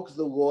invokes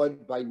the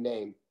Lord by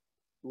name.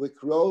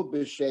 Likro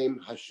b'shem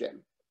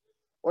Hashem.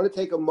 I want to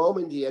take a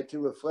moment here to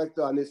reflect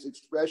on this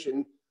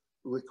expression,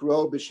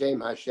 Likro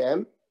b'shem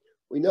Hashem.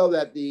 We know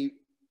that the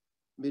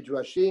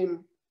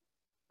Midrashim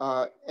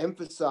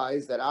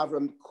emphasize that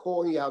Avram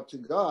calling out to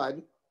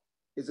God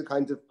is a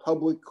kind of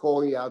public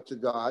calling out to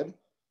God.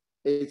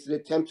 It's an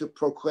attempt to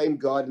proclaim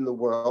God in the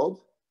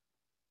world.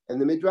 And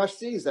the Midrash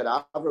sees that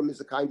Avram is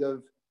a kind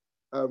of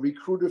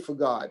recruiter for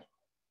God.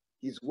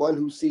 He's one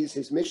who sees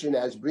his mission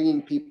as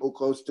bringing people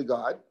close to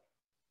God.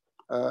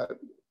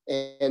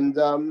 And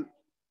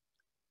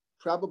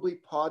probably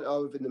part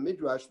of, in the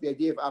Midrash, the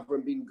idea of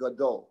Avram being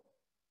Gadol.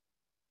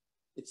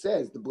 It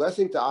says the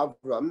blessing to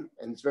Avram,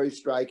 and it's very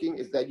striking,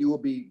 is that you will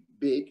be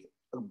big,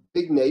 a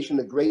big nation,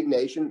 a great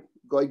nation,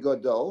 Goy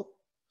Gadol.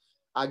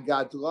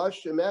 Agadla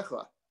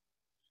Shemecha.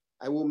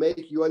 I will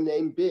make your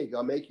name big.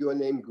 I'll make your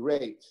name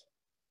great.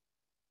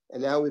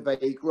 And now if I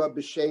grew up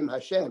b'shem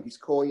Hashem, he's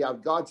calling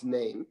out God's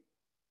name.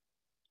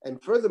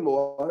 And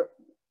furthermore,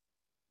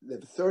 the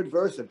third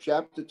verse of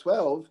chapter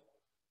 12,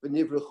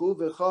 V'nivrechu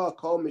v'cha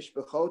kol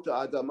mishpechot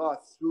ha'adamah,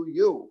 through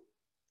you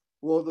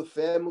will the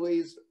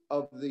families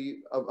of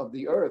the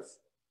earth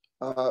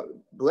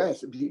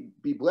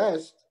be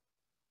blessed.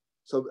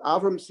 So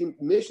Avram's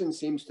mission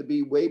seems to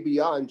be way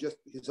beyond just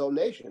his own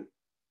nation.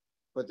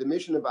 But the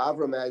mission of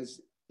Avram,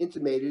 as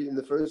intimated in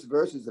the first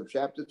verses of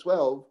chapter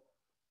 12,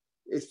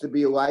 is to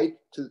be a light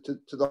to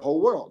the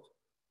whole world.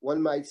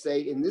 One might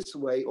say in this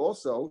way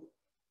also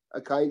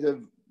a kind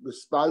of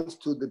response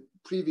to the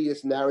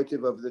previous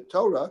narrative of the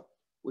Torah,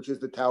 which is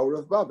the Tower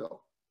of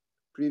Babel.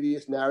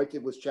 Previous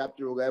narrative was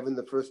chapter 11,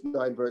 the first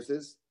 9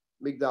 verses,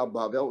 Migdal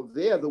Babel.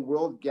 There the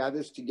world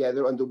gathers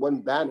together under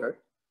one banner,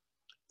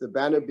 the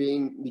banner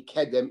being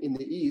Mikedem in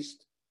the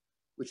east,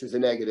 which is a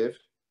negative,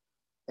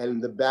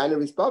 and the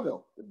banner is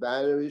Babel, the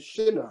banner is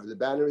Shinar, the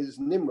banner is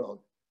Nimrod,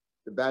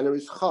 the banner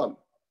is Cham.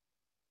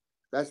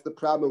 That's the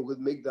problem with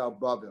Migdal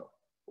Babel,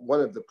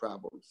 one of the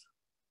problems.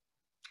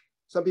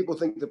 Some people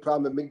think the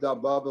problem of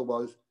Migdal Babel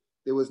was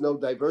there was no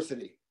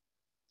diversity.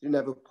 You didn't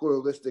have a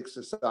pluralistic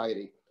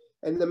society.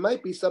 And there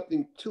might be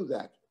something to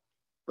that.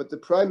 But the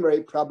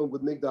primary problem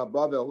with Migdal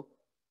Babel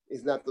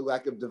is not the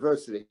lack of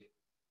diversity.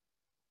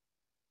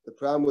 The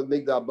problem with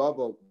Migdal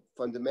Babel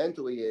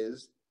fundamentally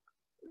is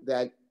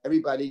that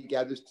everybody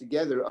gathers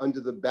together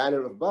under the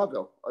banner of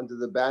Babel, under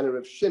the banner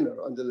of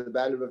Shinar, under the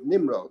banner of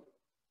Nimrod.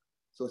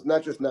 So it's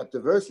not just not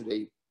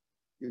diversity,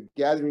 you're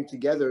gathering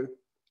together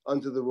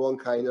under the wrong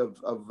kind of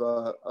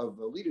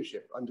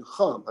leadership, under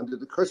Cham, under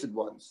the cursed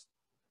ones.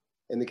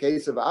 In the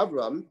case of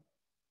Avram,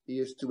 he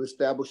is to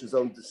establish his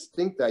own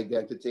distinct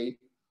identity,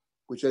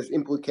 which has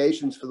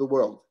implications for the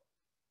world.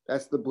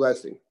 That's the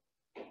blessing.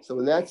 So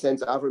in that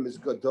sense, Avram is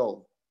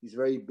Gadol. He's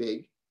very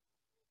big.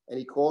 And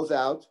he calls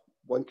out,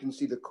 one can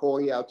see the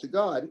calling out to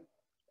God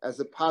as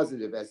a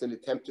positive, as an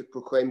attempt to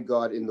proclaim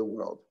God in the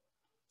world.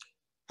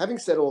 Having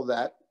said all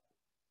that,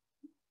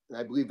 and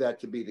I believe that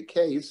to be the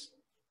case,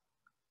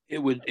 it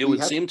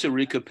would seem to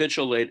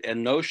recapitulate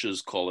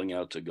Enosha's calling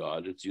out to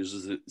God. It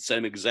uses the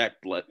same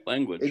exact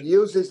language. It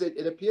uses it.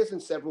 It appears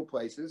in several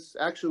places.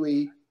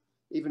 Actually,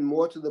 even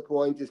more to the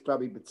point is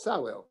probably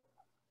B'Tzalel.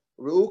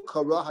 Ru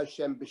kara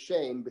Hashem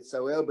b'shem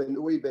B'Tzalel ben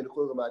Uri ben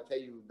Chur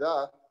Matei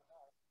Yehuda.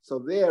 So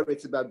there,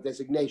 it's about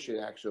designation.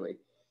 Actually,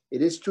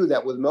 it is true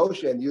that with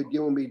Moshe and Yud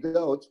Gimel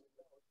Midot,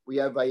 we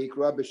have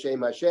Vayikra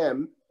b'shem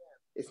Hashem.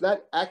 It's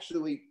not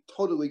actually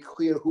totally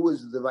clear who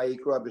is the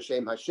Vayikra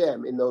b'shem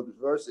Hashem in those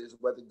verses,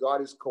 whether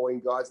God is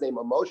calling God's name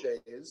or Moshe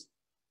is.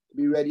 To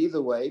be read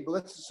either way, but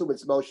let's assume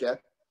it's Moshe.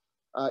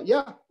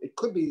 Yeah, it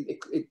could be.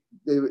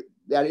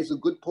 That is a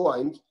good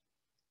point.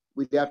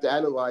 We'd have to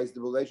analyze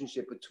the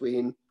relationship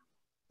between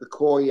the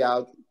calling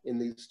out in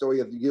the story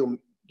of the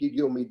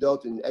Gilgal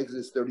Midot in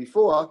Exodus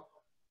 34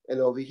 and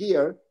over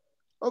here.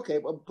 Okay,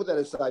 well, put that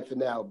aside for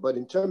now. But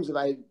in terms of,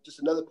 just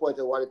another point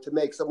I wanted to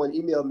make, someone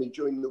emailed me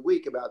during the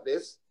week about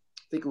this.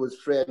 I think it was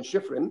Fran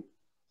Schifrin,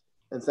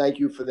 and thank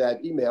you for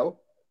that email.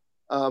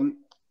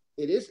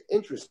 It is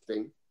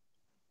interesting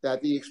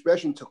that the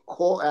expression to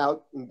call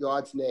out in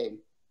God's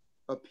name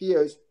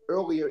appears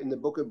earlier in the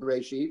book of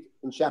Bereshit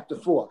in chapter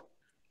 4.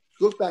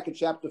 Look back at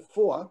chapter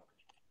 4.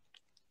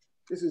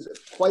 This is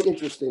quite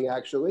interesting,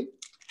 actually.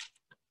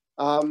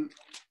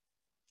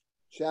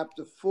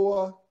 Chapter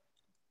 4.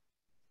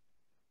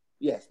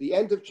 Yes, the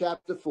end of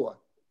chapter 4.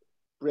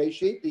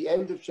 Bereshit, the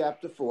end of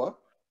chapter 4.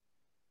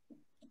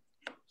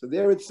 So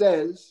there it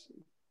says,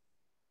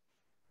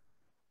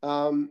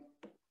 U'Shet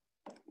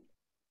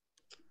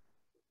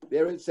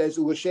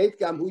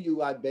gam hu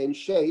yulad ben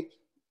Shet,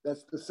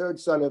 that's the third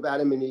son of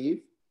Adam and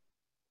Eve.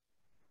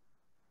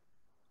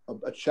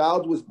 A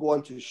child was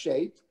born to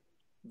Shet,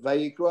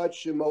 Vayikra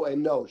Shemo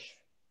Enosh,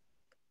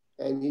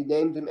 and he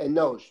named him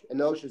Enosh.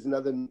 Enosh is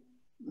another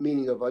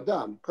meaning of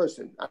Adam,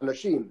 person.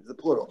 Anoshim is the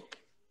plural.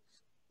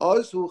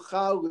 Oz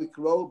huchal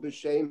likro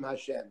b'shem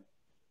Hashem.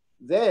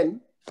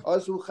 Then,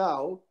 Oz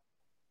huchal,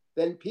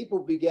 then people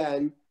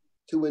began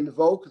to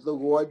invoke the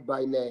Lord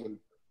by name.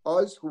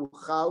 Oz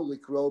huchal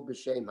likro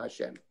b'shem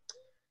Hashem.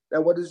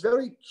 Now, what is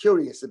very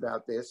curious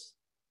about this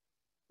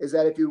is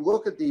that if you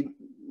look at the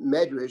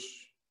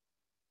Medrash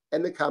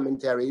and the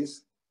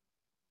commentaries,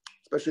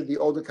 especially the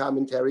older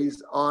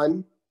commentaries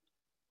on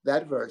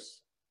that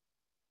verse,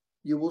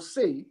 you will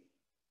see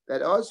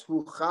that Oz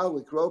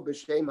huchal likro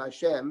b'shem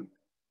Hashem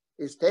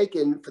is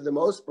taken, for the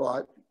most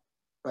part,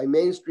 by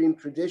mainstream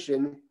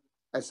tradition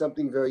as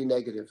something very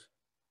negative.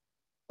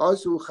 Then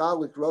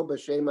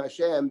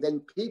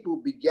people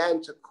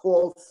began to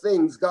call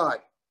things God.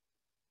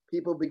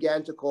 People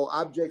began to call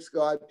objects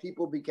God.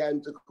 People began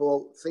to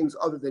call things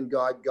other than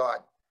God,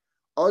 God.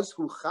 And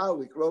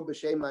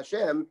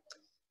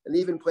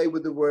even play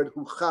with the word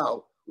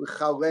huchal,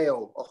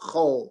 uchaleo, or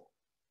chol,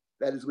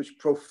 that is, which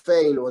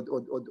profane or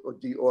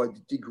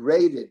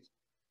degraded.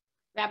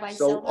 Rabbi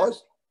Silber?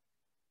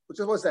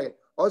 Just one second.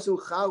 Also,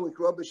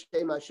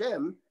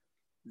 Hashem,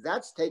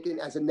 that's taken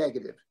as a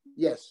negative.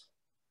 Yes.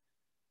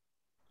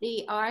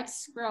 The Art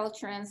Scroll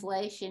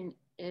translation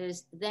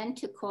is, then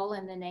to call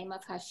in the name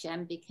of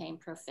Hashem became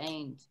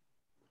profaned.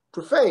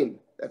 Profane.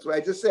 That's what I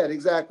just said,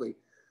 exactly.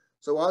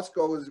 So Art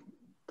Scroll is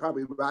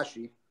probably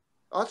Rashi.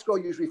 Art Scroll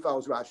usually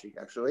follows Rashi,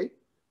 actually.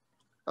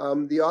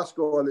 The Art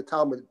Scroll on the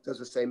Talmud does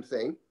the same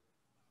thing.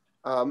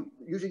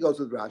 Usually goes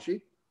with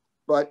Rashi,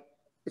 but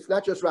it's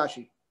not just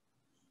Rashi.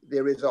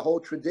 There is a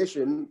whole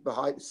tradition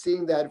behind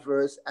seeing that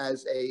verse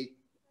as a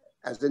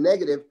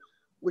negative,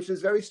 which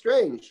is very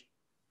strange,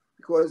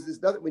 because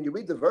there's nothing, when you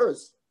read the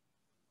verse,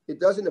 it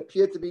doesn't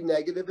appear to be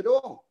negative at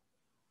all.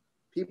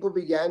 People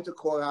began to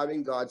call out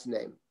in God's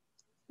name.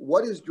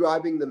 What is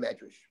driving the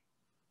Medrash?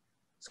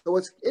 So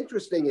what's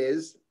interesting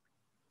is,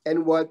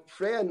 and what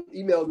Fran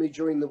emailed me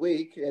during the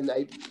week, and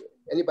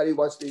anybody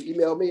wants to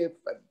email me if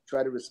I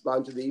try to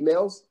respond to the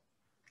emails.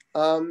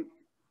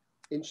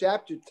 In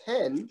chapter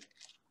 10,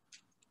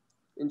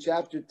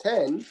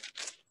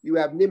 you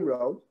have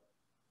Nimrod,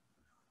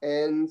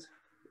 and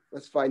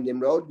let's find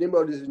Nimrod.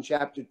 Nimrod is in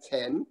chapter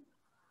 10.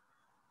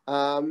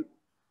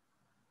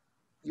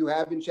 You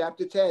have in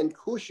chapter 10,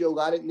 Cush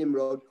yoladet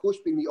Nimrod, Cush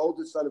being the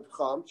oldest son of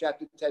Cham,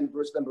 chapter 10,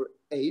 verse number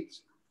 8.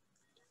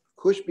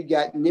 Cush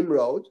begat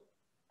Nimrod,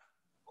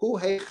 Hu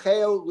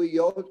heichel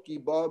liyot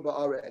gibar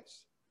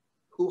ba'aretz.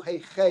 Hu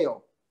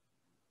heichel.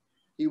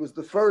 He was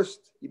the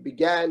first. He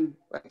began,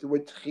 like the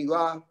word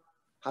tchila,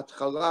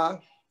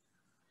 hatchala.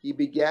 He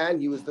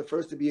was the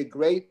first to be a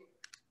great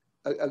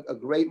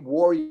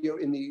warrior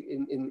in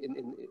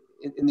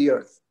the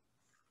earth.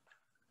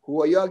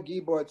 Hu haya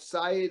gibor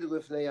tzayid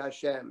lifnei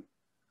Hashem.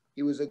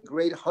 He was a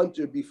great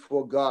hunter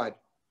before God.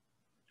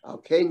 Al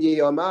ken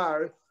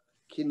yomar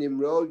ki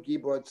Nimrod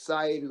gibor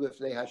tzayid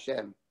lifnei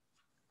Hashem.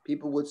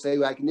 People would say,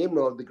 like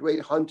Nimrod, the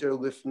great hunter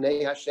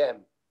lifnei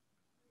Hashem.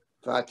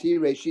 V'ati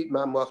reshit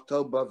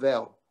mamlachto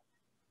Bavel.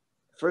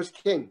 first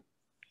king,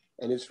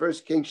 and his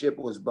first kingship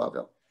was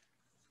Bavel.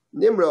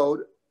 Nimrod,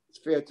 it's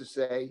fair to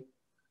say,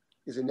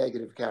 is a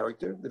negative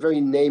character. The very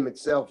name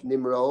itself,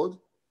 Nimrod,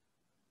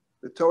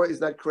 the Torah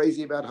is not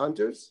crazy about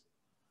hunters.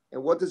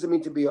 And what does it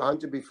mean to be a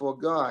hunter before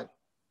God?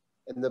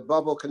 And the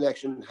Bavel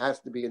connection has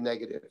to be a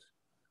negative.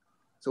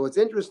 So it's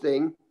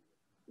interesting,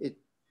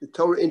 the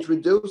Torah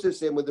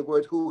introduces him with the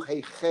word hu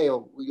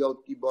heichel, liyot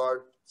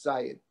gibar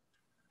tzayid,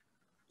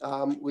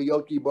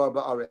 liyot gibar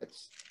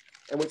ba'aretz.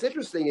 And what's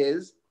interesting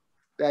is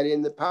that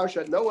in the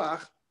Parashat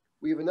Noach,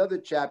 we have another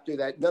chapter,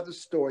 another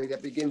story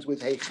that begins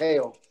with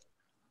heichel,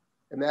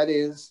 and that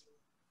is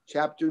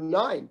chapter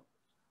 9.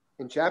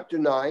 In chapter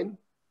 9,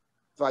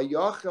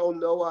 Vayachel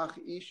Noach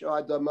ish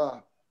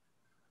adama,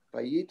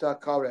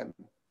 vayita karem.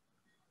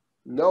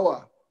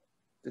 Noah,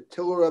 the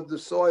tiller of the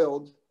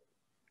soil,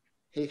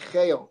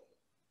 heichel,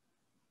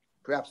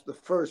 perhaps the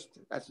first,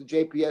 as the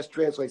JPS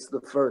translates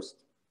the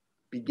first,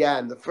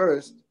 began the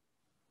first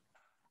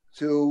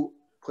to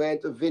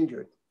plant a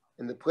vineyard.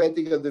 And the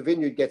planting of the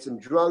vineyard gets him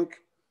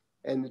drunk,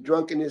 and the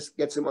drunkenness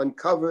gets him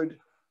uncovered.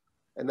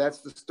 And that's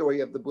the story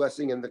of the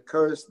blessing and the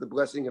curse, the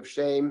blessing of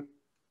Shem,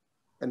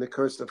 and the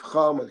curse of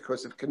Cham, or the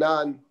curse of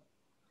Canaan.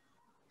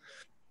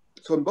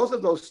 So in both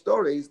of those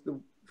stories,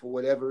 for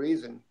whatever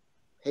reason,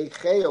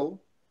 heichel,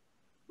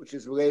 which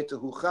is related to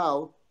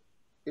huchal,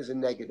 is a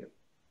negative.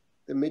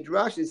 The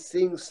Midrash is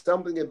seeing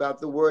something about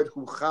the word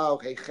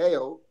huchal,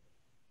 heichel,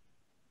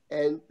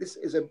 and this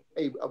is a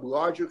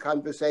larger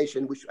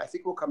conversation, which I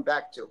think we'll come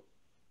back to.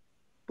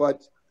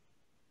 But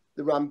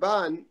the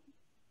Ramban,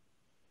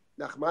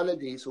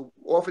 Nachmanides, who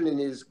often in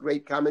his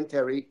great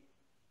commentary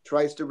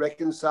tries to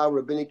reconcile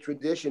rabbinic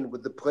tradition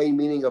with the plain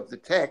meaning of the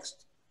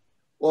text,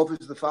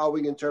 offers the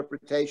following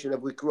interpretation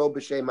of Likro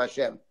B'Shem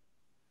Hashem.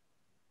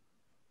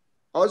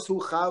 Oz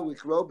huchal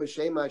Likro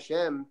B'Shem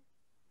Hashem,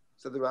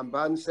 so the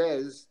Ramban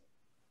says,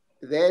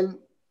 then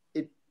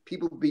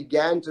people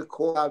began to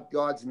call out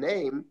God's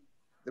name.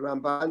 The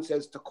Ramban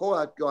says to call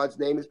out God's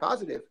name is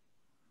positive,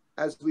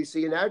 as we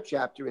see in our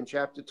chapter, in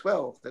chapter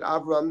 12, that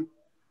Avram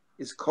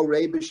is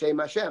Korei B'Shem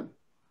Hashem.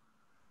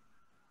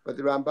 But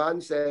the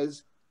Ramban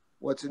says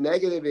what's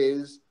negative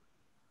is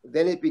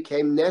then it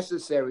became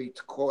necessary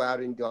to call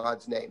out in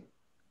God's name.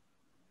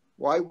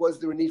 Why was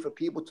there a need for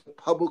people to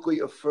publicly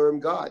affirm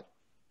God?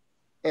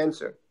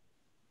 Answer,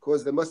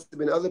 because there must have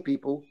been other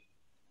people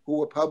who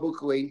were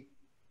publicly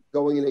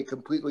going in a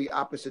completely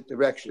opposite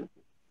direction.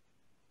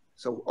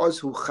 So, Oz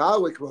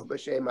huchal Likro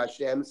B'Shem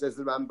Hashem, says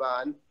the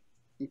Ramban,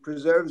 he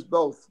preserves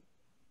both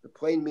the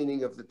plain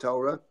meaning of the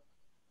Torah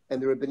and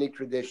the rabbinic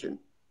tradition.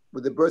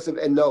 With the birth of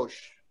Enosh,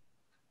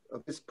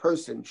 of this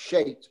person,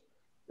 Sheit.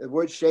 The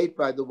word Sheit,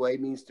 by the way,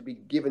 means to be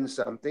given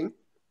something,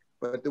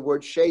 but the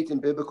word Sheit in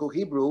biblical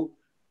Hebrew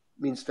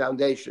means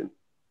foundation.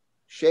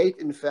 Sheit,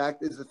 in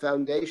fact, is the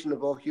foundation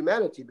of all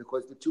humanity,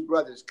 because the two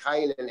brothers,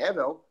 Cain and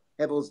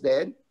Hevel's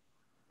dead,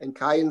 and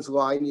Cain's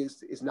line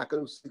is not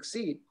going to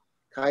succeed.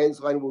 Cain's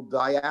line will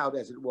die out,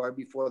 as it were,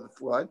 before the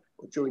flood,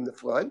 or during the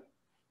flood.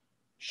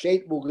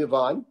 Sheit will live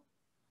on.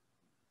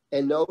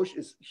 Enosh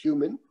is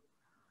human.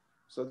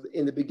 So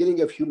in the beginning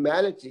of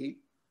humanity,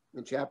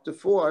 in chapter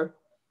 4,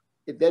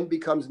 it then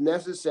becomes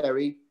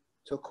necessary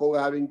to call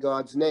out in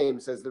God's name,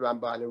 says the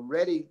Ramban.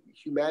 Already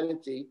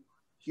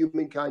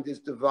humankind is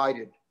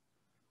divided.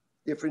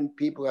 Different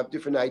people have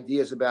different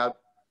ideas about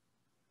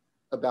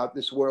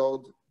this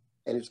world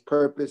and its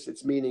purpose,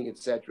 its meaning,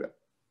 etc.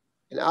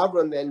 And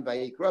Avram then,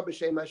 Vayikra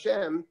B'Shem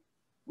Hashem,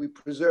 we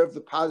preserve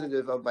the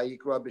positive of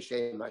Vayikra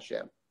B'Shem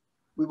Hashem.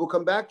 We will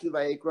come back to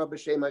Vayikra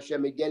B'Shem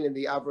Hashem again in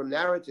the Avram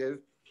narrative,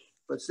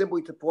 but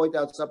simply to point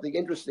out something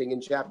interesting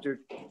in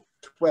chapter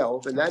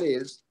 12, and that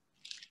is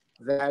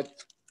that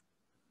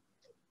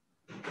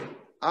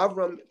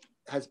Avram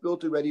has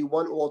built already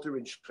one altar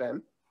in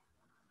Shechem.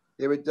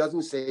 There it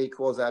doesn't say he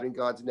calls out in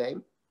God's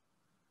name.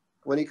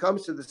 When he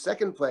comes to the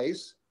second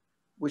place,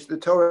 which the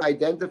Torah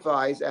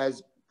identifies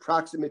as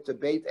proximate to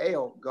Beit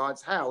El,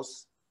 God's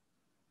house,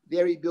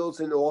 there he builds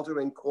an altar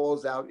and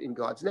calls out in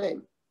God's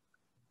name.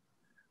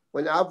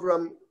 When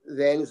Avram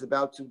then is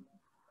about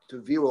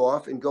to veer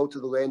off and go to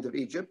the land of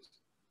Egypt,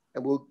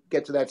 and we'll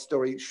get to that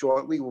story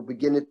shortly, we'll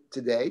begin it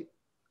today.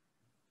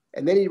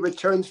 And then he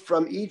returns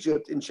from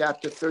Egypt in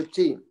chapter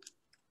 13.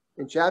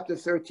 In chapter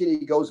 13,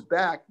 he goes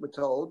back, we're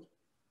told,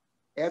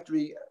 after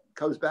he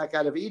comes back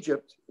out of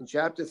Egypt, in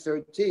chapter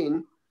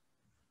 13,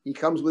 he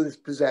comes with his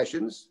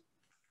possessions.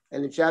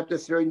 And in chapter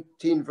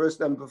 13, verse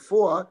number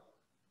 4,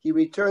 he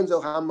returns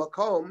El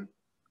HaMakom,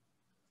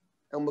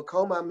 El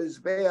Makom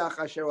HaMizbeach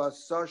Asher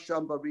Asa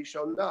Sham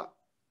Barishonah.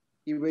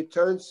 He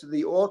returns to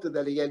the altar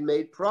that he had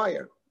made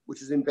prior,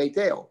 which is in Beit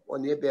El, or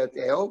near Beit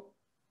El.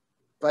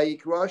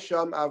 Vayikra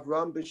Sham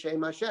Avram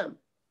B'Shem Hashem.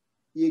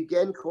 He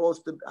again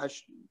calls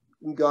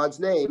in God's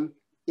name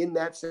in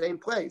that same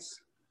place.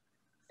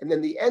 And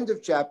then the end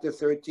of chapter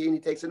 13, he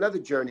takes another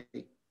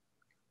journey.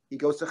 He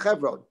goes to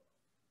Hebron.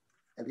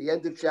 At the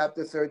end of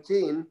chapter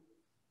 13,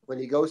 when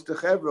he goes to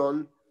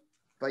Hebron,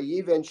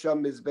 Vayiven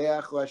Sham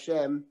Mizbeach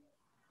Hashem,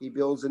 he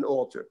builds an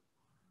altar.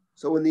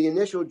 So in the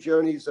initial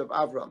journeys of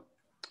Avram,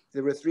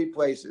 there were three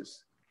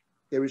places.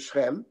 there is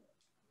Shem,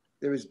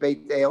 there is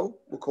Beit El,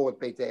 we'll call it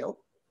Beit El,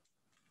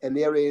 and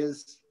there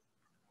is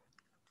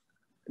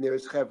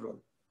Hebron.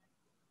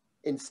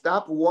 In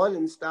stop 1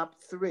 and stop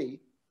 3,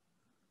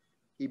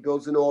 he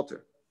builds an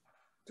altar.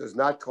 Does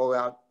not call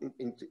out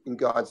in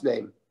God's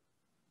name.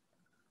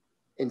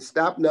 In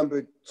stop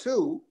number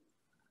 2,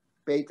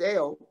 Beit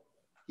El,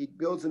 he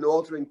builds an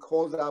altar and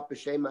calls out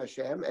B'Shem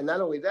Hashem. And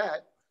not only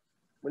that,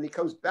 when he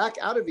comes back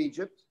out of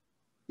Egypt,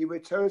 he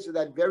returns to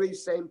that very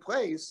same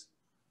place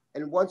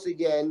and once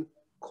again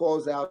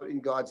calls out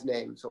in God's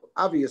name. So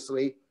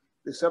obviously,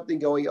 there's something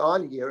going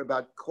on here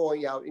about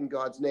calling out in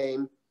God's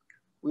name.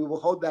 We will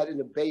hold that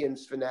in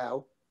abeyance for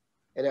now.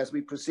 And as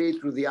we proceed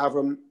through the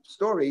Avram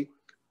story,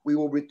 we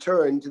will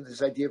return to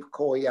this idea of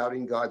calling out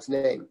in God's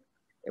name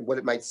and what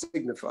it might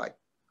signify.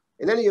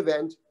 In any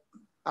event,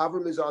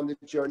 Avram is on the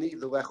journey,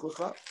 the Lech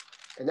Lecha.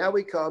 And now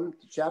we come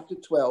to chapter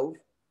 12,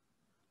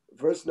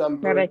 verse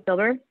number... Rabbi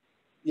Silber?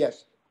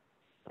 Yes.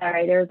 All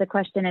right, there was a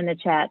question in the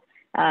chat.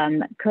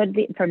 From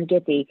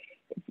Gitti.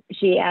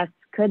 She asks,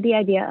 could the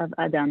idea of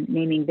Adam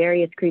naming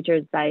various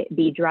creatures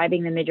be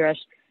driving the midrash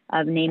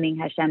of naming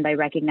Hashem by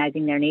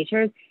recognizing their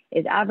natures?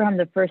 Is Abraham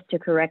the first to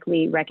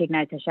correctly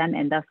recognize Hashem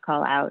and thus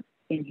call out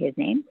in his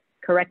name?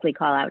 Correctly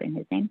call out in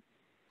his name?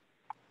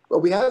 Well,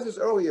 we had this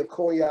earlier of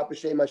calling out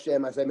B'Shem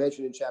Hashem, as I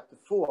mentioned in chapter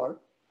 4.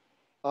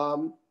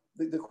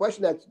 The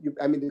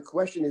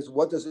question is,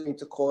 what does it mean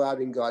to call out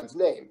in God's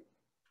name?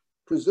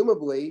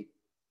 Presumably,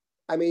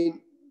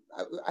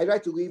 I'd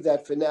like to leave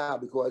that for now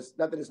because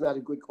not that it's not a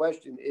good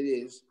question, it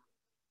is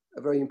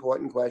a very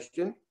important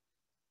question.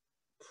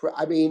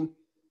 The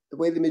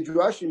way the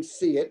Midrashim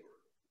see it,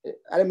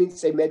 I don't mean to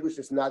say Medrash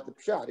is not the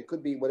pshat. It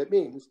could be what it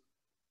means.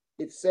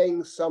 It's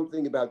saying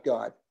something about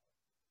God.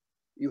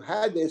 You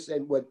had this,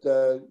 and what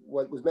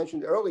was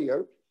mentioned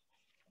earlier,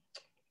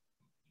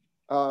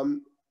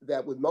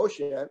 that with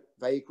Moshe,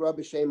 Vayikra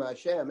b'Shem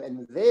Hashem,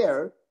 and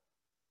there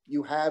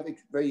you have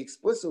very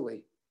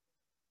explicitly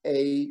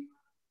a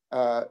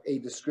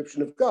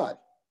description of God.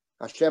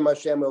 Hashem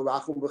Hashem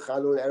Rachum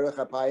v'Chanun Erech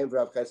Apayim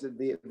v'Rav Chesed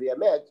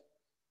v'Emet.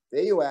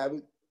 There you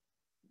have,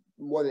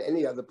 more than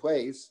any other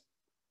place,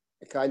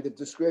 a kind of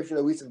description,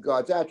 at least of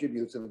God's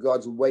attributes, of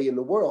God's way in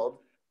the world.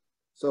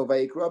 So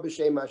Vayikra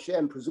b'Shem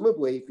Hashem,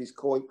 presumably, if he's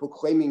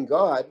proclaiming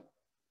God,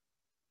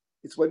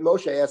 it's what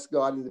Moshe asked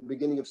God in the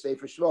beginning of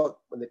Sefer Shemot.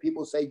 When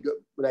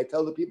I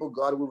tell the people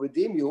God will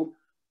redeem you,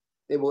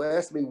 they will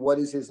ask me, what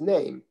is his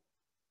name?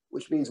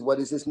 Which means, what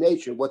is his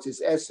nature? What's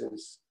his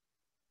essence?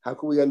 How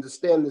can we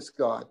understand this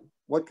God?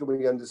 What can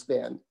we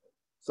understand?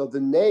 So the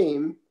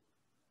name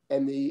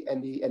and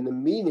the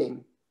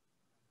meaning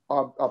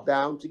are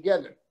bound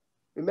together.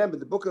 Remember,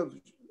 the book of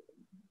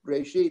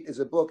Breshit is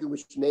a book in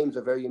which names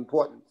are very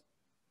important.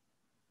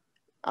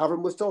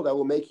 Avram was told, I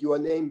will make your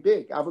name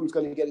big. Avram's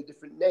going to get a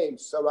different name.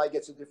 Sarai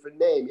gets a different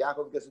name.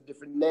 Yaakov gets a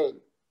different name.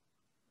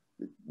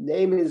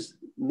 Name is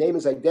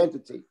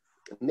identity.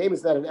 Name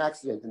is not an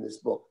accident in this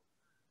book.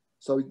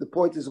 So the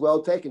point is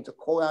well taken. To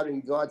call out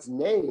in God's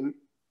name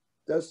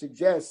does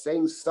suggest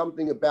saying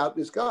something about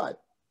this God.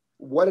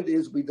 What it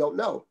is, we don't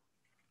know,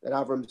 that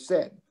Avram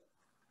said.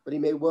 But he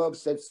may well have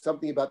said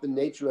something about the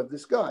nature of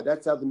this God.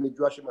 That's how the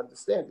Midrashim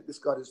understand it. This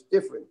God is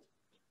different.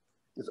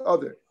 There's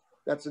other.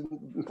 That's an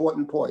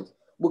important point.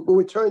 We'll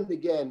return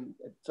again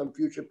at some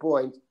future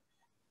point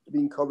to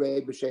being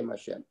Korei B'Shem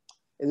Hashem.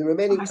 In the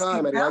remaining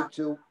time, I'd like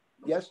to,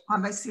 yes?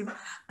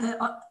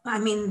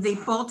 The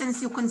importance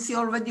you can see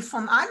already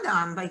from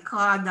Adam, by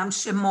Adam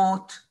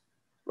Shemot.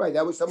 Right,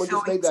 that was someone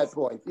just made that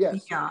point,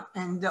 yes. Yeah,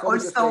 and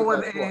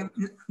someone also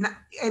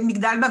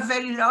Migdal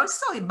Bavel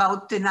also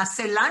about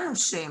Nase Lanu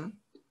Shem.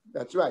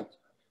 That's right.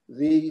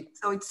 The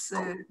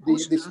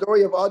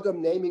story of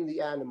Adam naming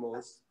the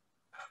animals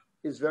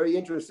is very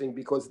interesting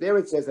because there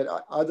it says that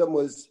Adam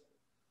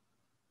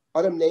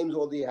names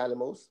all the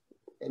animals,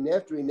 and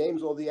after he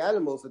names all the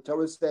animals, the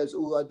Torah says,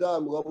 Ul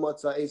Adam lo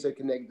matza ezer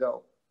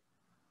kenegdo.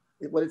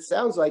 What it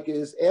sounds like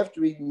is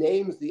after he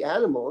names the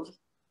animals,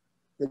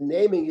 the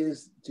naming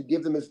is to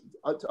give them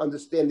to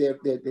understand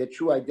their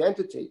true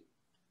identity.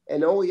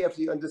 And only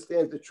after he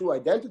understands the true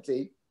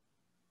identity,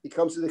 he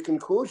comes to the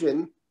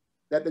conclusion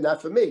that they're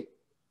not for me.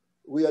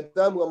 We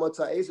Adam lo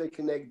matza ezer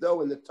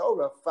kenegdo in the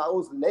Torah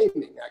follows the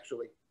naming,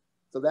 actually.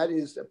 So that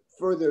is a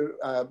further,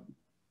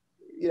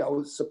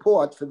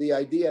 support for the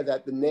idea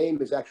that the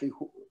name is actually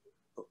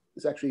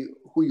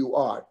who you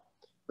are.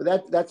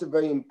 But that's a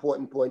very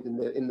important point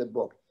in the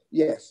book.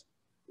 Yes,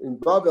 in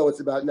Bavel it's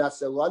about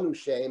Nase Lanu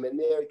Shem, and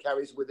there it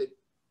carries with it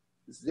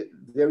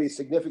various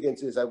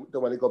significances. I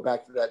don't want to go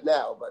back to that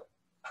now, but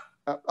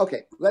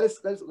okay.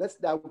 Let's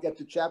now get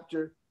to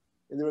chapter.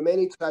 In the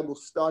remaining time, we'll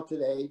start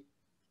today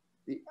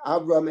the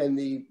Avram and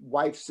the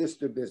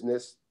wife-sister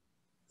business.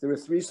 There are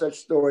 3 such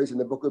stories in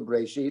the book of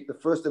Breshit, the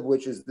first of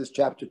which is this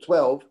chapter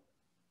 12.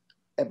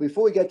 And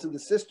before we get to the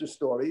sister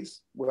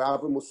stories, where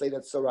Avram will say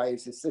that Sarai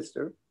is his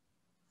sister,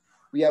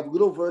 we have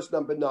little verse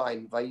number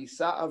 9,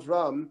 Vayisa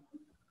Avram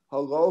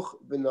haloch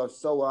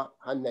v'nosoa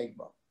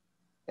hanegba.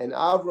 And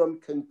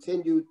Avram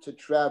continued to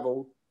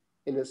travel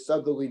in a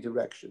southerly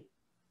direction.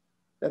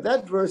 Now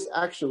that verse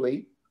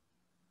actually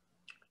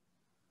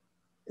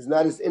is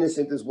not as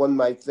innocent as one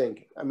might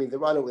think. I mean,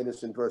 there are no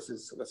innocent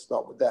verses, so let's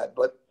start with that.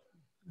 But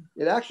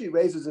it actually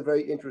raises a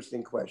very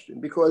interesting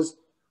question, because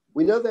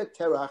we know that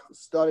Terach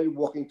started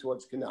walking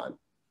towards Canaan.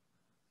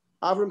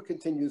 Avram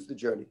continues the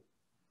journey.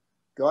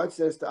 God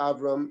says to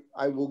Avram,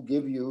 I will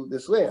give you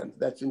this land.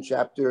 That's in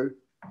chapter,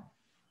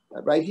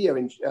 right here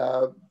in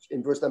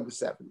verse number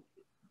 7.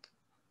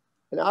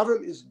 And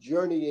Avram is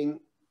journeying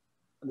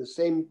in the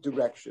same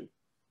direction.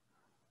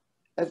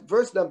 At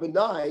verse number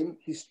 9,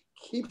 he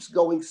keeps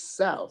going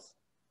south.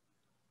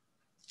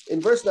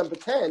 In verse number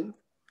 10,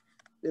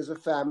 there's a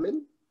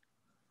famine.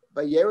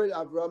 Vayered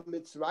Avram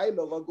Mitzrayim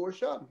ela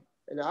Gorsham.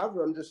 And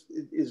Avram just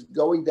is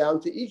going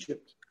down to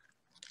Egypt.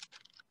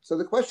 So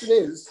the question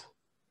is,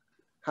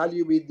 how do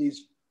you read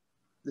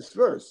this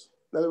verse?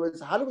 In other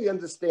words, how do we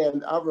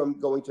understand Avram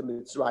going to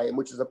Mitzrayim,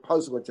 which is a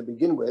puzzler to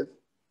begin with,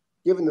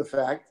 given the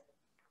fact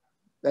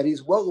that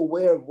he's well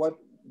aware of what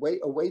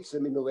awaits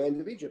him in the land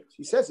of Egypt?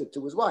 He says it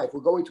to his wife, we're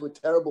going to a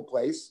terrible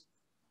place.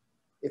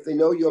 If they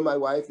know you're my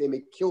wife, they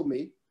may kill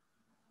me,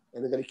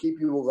 and they're going to keep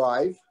you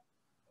alive,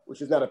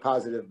 which is not a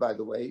positive, by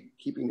the way,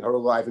 keeping her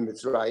alive in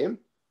Mitzrayim.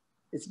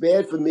 It's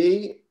bad for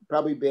me,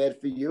 probably bad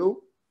for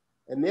you,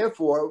 and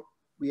therefore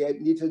we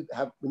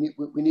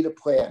need a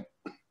plan.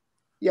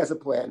 He has a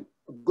plan,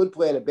 a good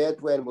plan, a bad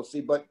plan, we'll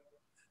see. But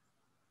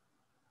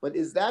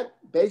is that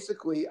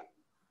basically,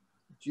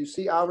 do you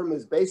see Avram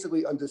is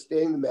basically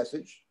understanding the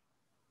message?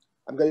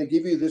 I'm going to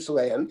give you this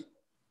land.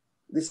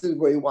 This is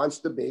where he wants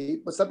to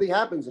be. But something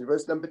happens in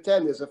verse number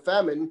 10. There's a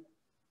famine,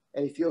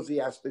 and he feels he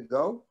has to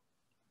go.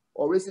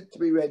 Or is it to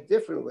be read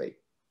differently?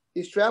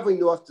 He's traveling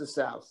north to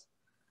south.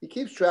 He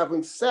keeps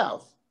traveling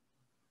south.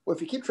 Well,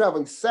 if you keep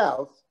traveling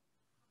south,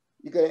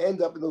 you're going to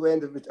end up in the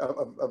land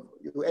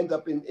you end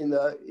up in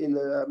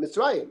the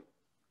Mitzrayim.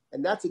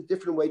 And that's a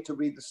different way to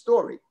read the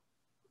story.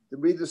 To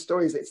read the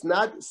story is it's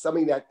not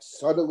something that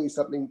suddenly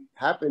something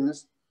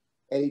happens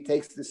and he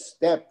takes this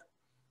step,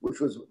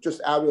 which was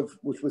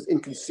which was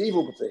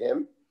inconceivable to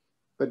him,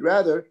 but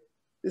rather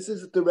this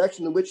is the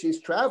direction in which he's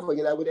traveling.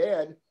 And I would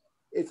add,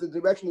 it's the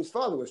direction his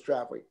father was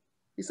traveling.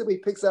 He simply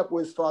picks up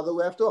where his father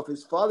left off.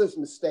 His father's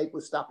mistake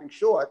was stopping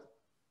short,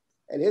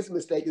 and his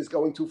mistake is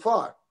going too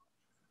far.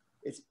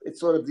 It's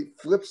sort of the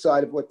flip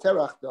side of what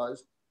Terach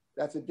does.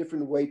 That's a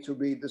different way to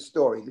read the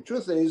story. The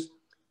truth is,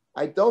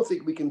 I don't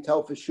think we can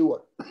tell for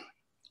sure.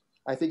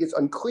 I think it's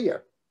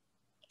unclear.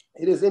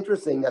 It is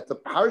interesting that the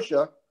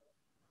Parsha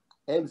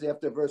ends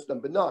after verse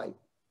number 9.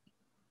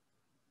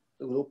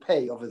 The little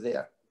pay over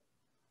there.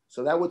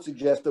 So that would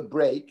suggest a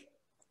break.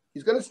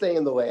 He's going to stay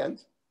in the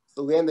land. It's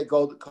the land that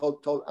God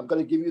told, I'm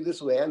going to give you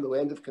this land, the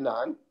land of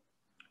Canaan.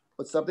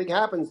 But something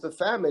happens, the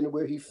famine,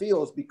 where he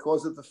feels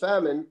because of the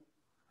famine,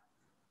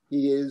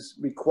 he is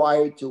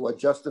required to or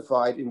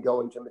justified in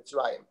going to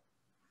Mitzrayim.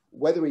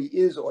 Whether he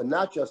is or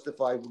not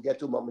justified, we'll get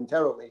to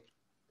momentarily.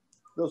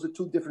 Those are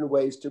two different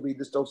ways to read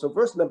the story. So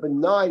verse number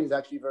 9 is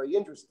actually very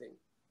interesting.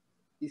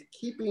 He's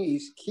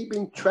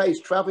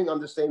traveling on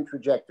the same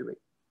trajectory.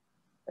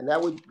 And that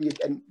would be,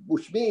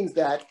 which means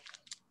that,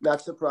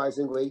 not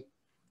surprisingly,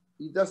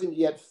 he doesn't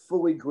yet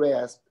fully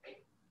grasp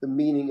the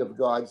meaning of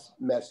God's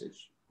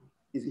message.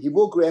 He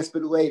will grasp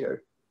it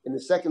later in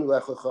the second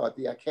Lech Lecha,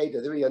 the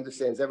Akedah. There he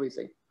understands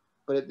everything.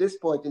 But at this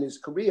point in his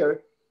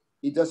career,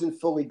 he doesn't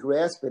fully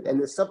grasp it. And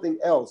there's something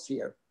else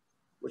here,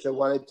 which I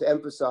wanted to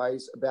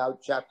emphasize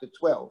about chapter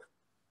 12,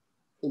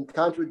 in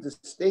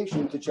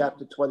contradistinction to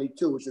chapter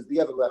 22, which is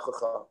the other Lech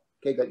Lecha.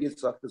 Kegat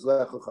Yitzchak is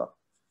Lech Lecha.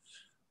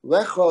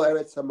 Lecho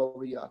Eretz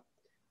HaMoriah.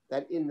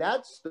 That in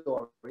that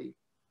story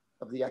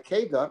of the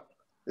Akedah,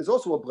 there's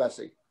also a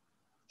blessing.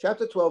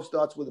 Chapter 12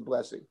 starts with a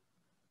blessing.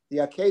 The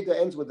Akedah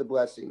ends with a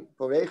blessing,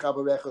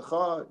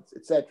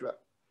 etc.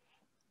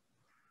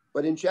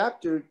 But in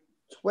chapter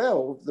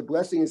 12, the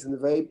blessing is in the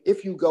very,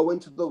 if you go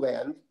into the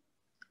land,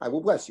 I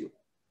will bless you.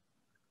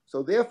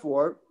 So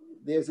therefore,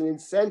 there's an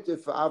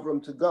incentive for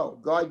Avram to go.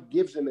 God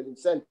gives him an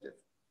incentive.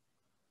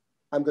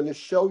 I'm going to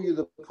show you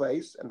the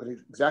place. I'm going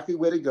to exactly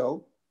where to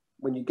go.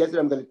 When you get there,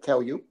 I'm going to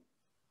tell you.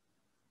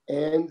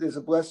 And there's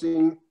a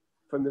blessing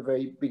from the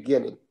very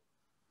beginning.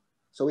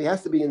 So he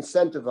has to be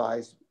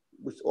incentivized,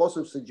 which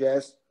also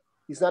suggests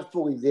he's not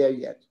fully there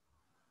yet.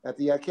 At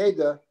the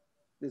Akedah,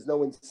 there's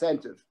no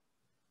incentive.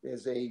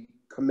 There's a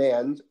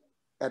command.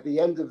 At the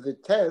end of the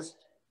test,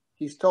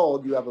 he's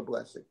told you have a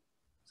blessing.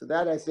 So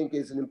that, I think,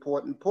 is an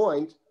important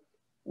point.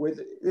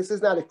 This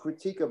is not a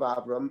critique of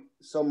Avram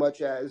so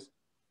much as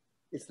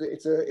it's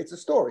a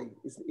story.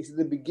 It's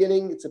the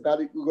beginning. It's about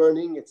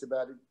learning. It's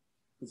about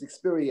his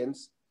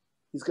experience.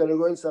 He's going to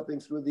learn something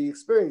through the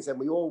experience, and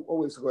we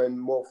always learn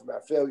more from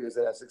our failures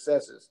than our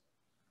successes.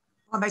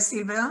 Rabbi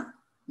Silber?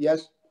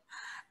 Yes?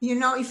 You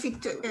know, if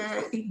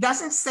it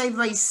doesn't say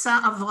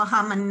Vaisa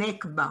Avraham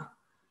Anekba,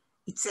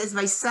 it says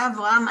Vaisa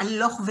Avraham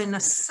Aloch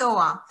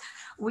Venasoa,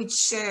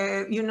 which,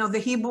 you know, the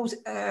Hebrew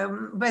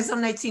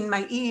resonates in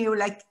my ear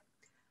like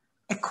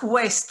a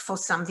quest for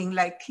something,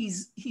 like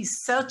he's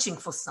searching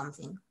for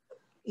something.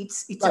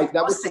 It's right, a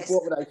that was process.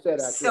 before what I said,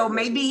 actually. So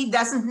maybe he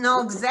doesn't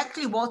know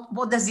exactly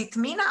what does it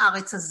mean,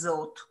 הארץ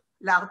הזאת.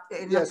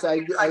 Yes,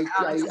 I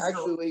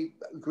actually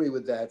agree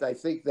with that. I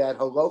think that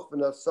Haloch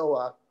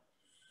v'Nasoah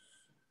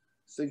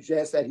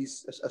suggests that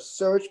he's a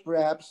search,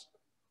 perhaps,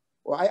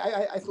 or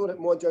I thought it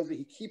more generally,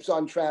 he keeps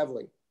on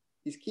traveling.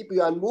 He's keeping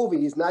on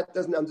moving.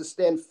 Doesn't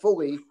understand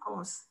fully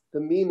the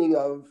meaning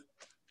of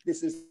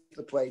this is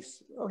the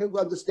place. Oh, he'll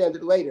understand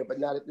it later, but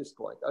not at this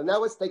point. Now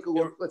let's take a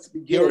look. Let's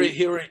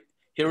begin.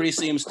 Here he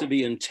seems to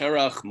be in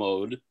terach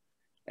mode,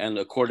 and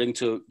according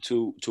to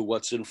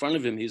what's in front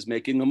of him, he's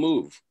making a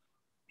move.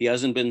 He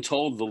hasn't been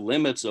told the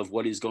limits of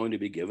what he's going to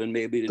be given.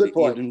 Maybe it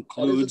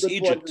includes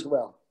Egypt as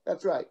well.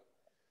 That's right.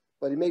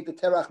 But he made the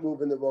terach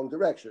move in the wrong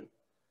direction.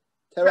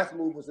 Terach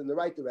move was in the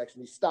right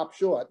direction. He stopped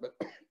short, but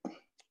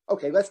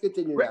okay, let's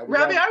continue now.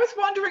 Rabbi, I was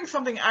wondering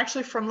something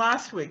actually from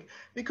last week,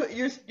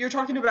 because you're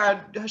talking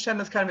about Hashem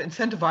is kind of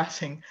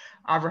incentivizing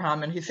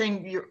Abraham, and he's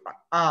saying,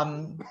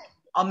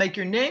 I'll make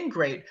your name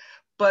great.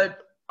 But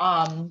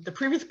the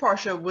previous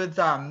parsha with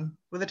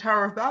the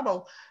Tower of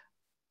Babel,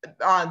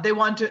 they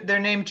want their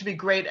name to be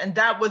great, and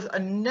that was a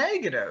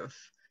negative.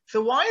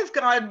 So why is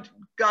God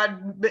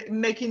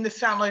making this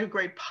sound like a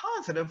great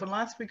positive when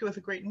last week it was a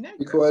great negative?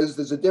 Because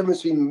there's a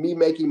difference between me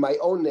making my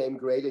own name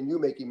great and you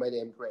making my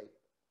name great.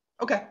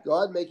 Okay.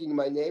 God making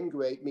my name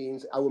great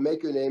means I will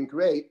make your name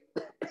great.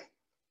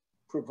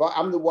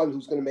 I'm the one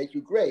who's going to make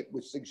you great,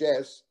 which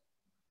suggests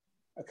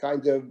a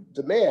kind of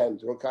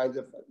demand or a kind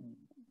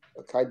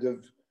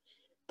of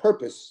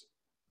purpose,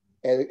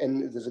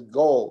 and there's a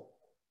goal.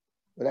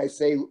 When I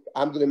say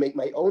I'm going to make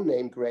my own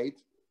name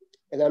great,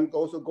 and I'm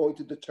also going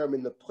to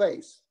determine the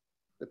place.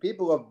 The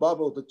people of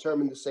Babel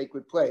determined the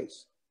sacred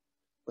place.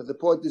 But the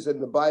point is, in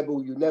the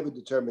Bible, you never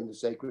determine the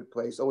sacred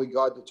place. Only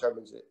God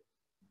determines it.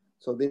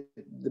 So the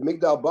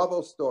Migdal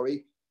Bavel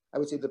story, I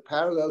would say the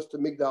parallels to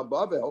Migdal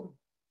Bavel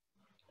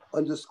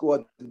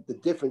underscore the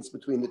difference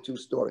between the two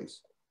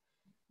stories.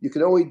 You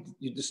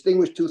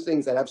distinguish two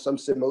things that have some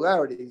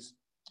similarities,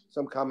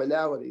 some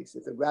commonalities.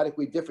 If they're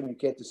radically different, you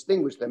can't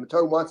distinguish them. The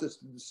Torah wants us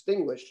to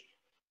distinguish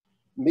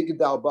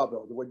Migdal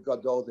Bavel, the word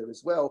Gadol there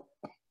as well,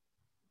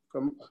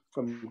 from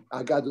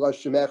Agad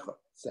Rosh Shemecha,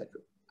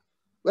 etc.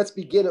 Let's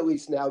begin at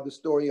least now the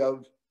story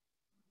of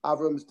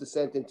Avram's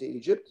descent into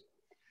Egypt,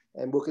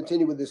 and we'll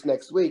continue with this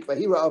next week.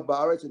 Vahira of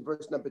Ba'aretz in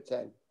verse number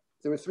 10.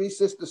 There were three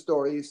sister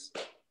stories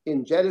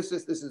in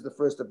Genesis. This is the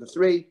first of the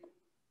three.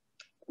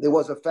 There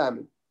was a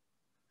famine.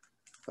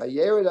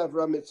 Vayered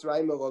Avram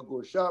Mitzrayim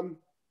Ragur Sham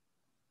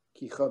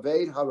ki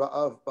chaved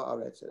hara'av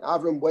ba'aretz. And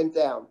Avram went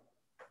down.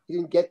 He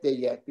didn't get there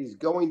yet. He's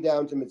going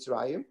down to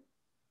Mitzrayim.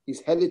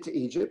 He's headed to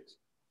Egypt.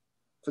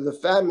 For the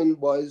famine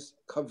was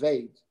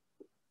kaved,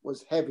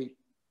 was heavy.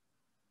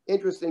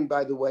 Interesting,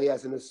 by the way,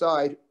 as an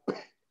aside,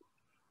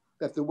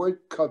 that the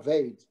word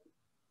kaved,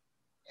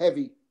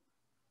 heavy,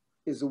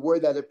 is a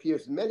word that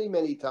appears many,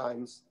 many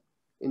times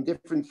in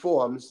different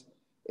forms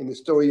in the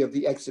story of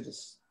the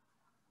Exodus.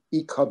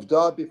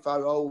 Ikavda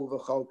b'Pharaoh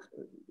v'chol,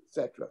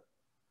 etc.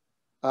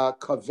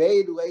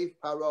 Kaved leiv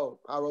Paro,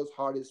 Paro's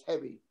heart is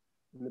heavy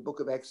in the book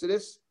of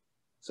Exodus.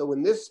 So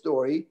in this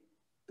story,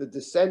 the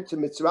descent to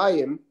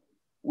Mitzrayim,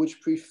 which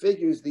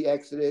prefigures the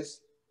Exodus,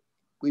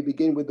 we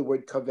begin with the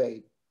word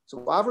kaved.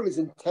 So Avram is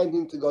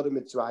intending to go to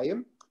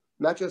Mitzrayim,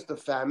 not just a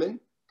famine,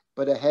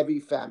 but a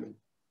heavy famine.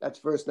 That's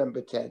verse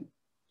number 10.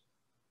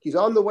 He's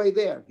on the way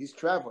there. He's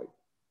traveling.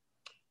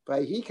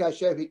 As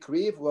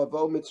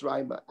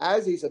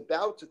he's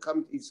about to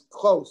come, he's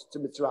close to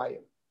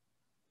Mitzrayim.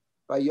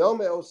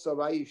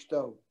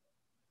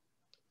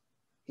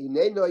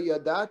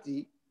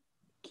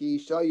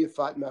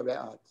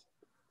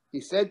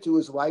 He said to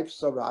his wife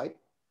Sarai,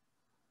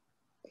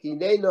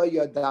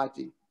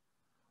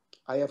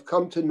 I have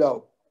come to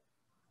know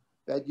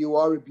that you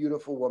are a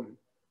beautiful woman.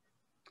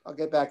 I'll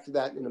get back to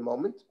that in a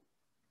moment.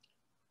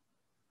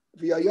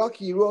 When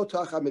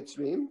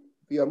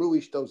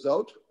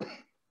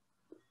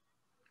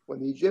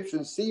the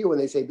Egyptians see you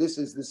and they say, this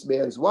is this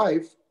man's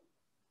wife,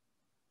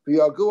 they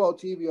will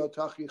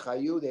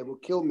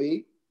kill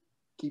me,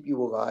 keep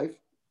you alive.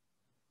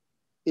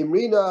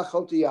 Imrina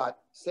achotiyat,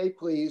 say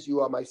please,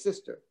 you are my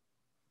sister.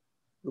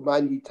 In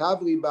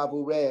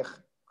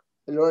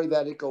order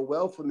that it go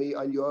well for me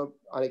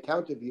on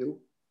account of you,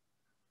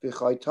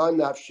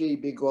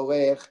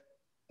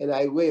 and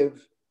I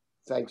live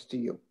thanks to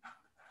you.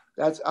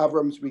 That's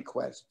Avram's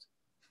request.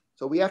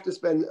 So we have to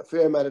spend a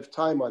fair amount of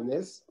time on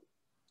this.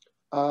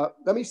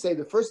 Let me say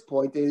the first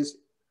point is,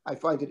 I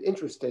find it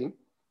interesting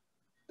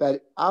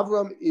that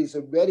Avram is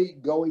already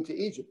going to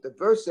Egypt. The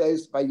verse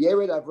says,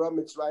 Vayered Avram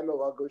Mitzrayim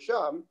Ragur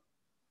Sham.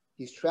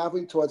 He's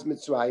traveling towards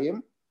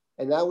Mitzrayim,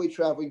 and now we're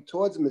traveling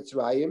towards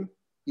Mitzrayim.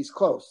 He's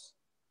close.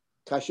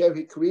 Kasher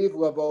hikriv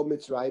lavo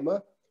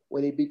Mitzrayim,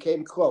 when he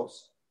became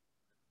close.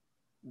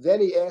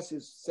 Then he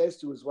says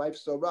to his wife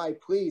Sarai,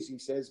 please, he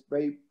says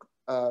very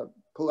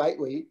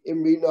politely,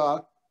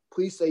 Imrina,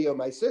 please say you're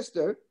my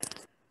sister,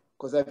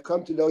 because I've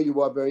come to know you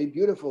are very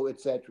beautiful,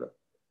 etc.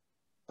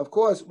 Of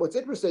course, what's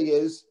interesting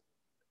is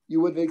you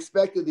would have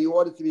expected the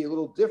order to be a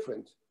little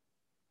different,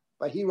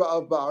 Vahira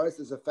of Ba'aretz,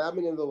 there's a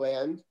famine in the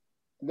land.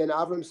 And then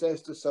Avram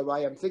says to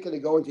Sarai, I'm thinking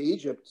of going to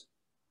Egypt.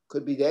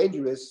 Could be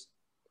dangerous.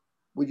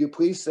 Would you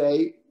please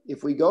say,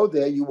 if we go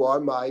there, you are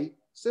my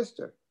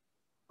sister?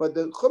 But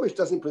the Chumash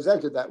doesn't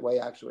present it that way,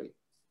 actually.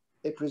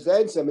 It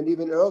presents him, and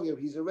even earlier,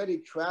 he's already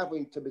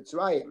traveling to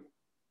Mitzrayim.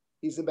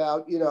 He's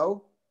about,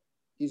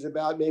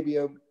 maybe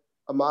a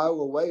mile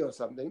away or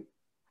something.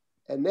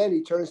 And then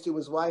he turns to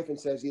his wife and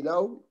says,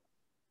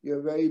 you're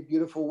a very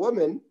beautiful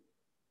woman.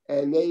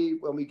 And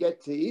when we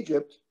get to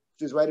Egypt,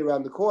 which is right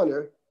around the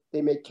corner,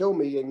 they may kill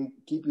me and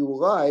keep you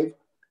alive.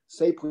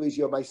 Say, please,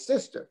 you're my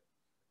sister.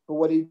 But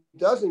what he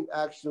doesn't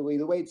actually,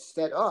 the way it's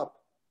set up,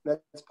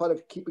 that's part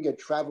of keeping it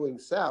traveling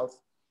south,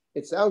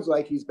 it sounds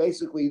like he's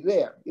basically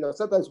there.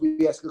 Sometimes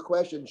we ask a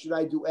question, should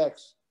I do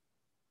X?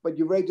 But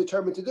you're very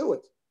determined to do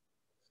it.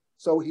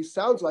 So he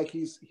sounds like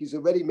he's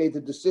already made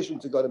the decision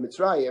to go to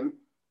Mitzrayim.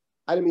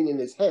 I don't mean in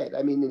his head,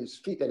 I mean in his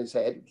feet and his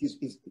head.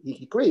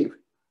 He grieved.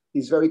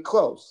 He's very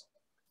close.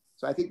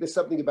 So I think there's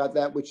something about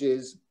that which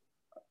is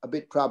a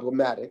bit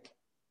problematic.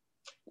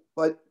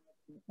 But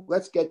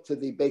let's get to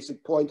the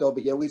basic point over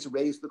here. At least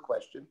raise the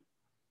question,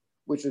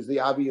 which is the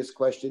obvious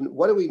question.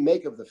 What do we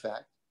make of the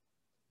fact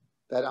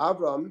that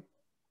Avram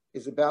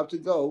is about to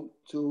go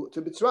to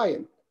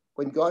Mitzrayim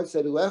when God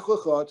said, Lech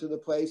lecha, to the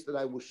place that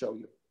I will show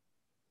you?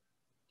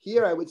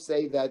 Here I would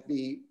say that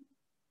the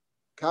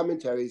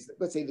commentaries,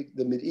 let's say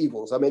the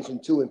medievals, I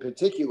mentioned two in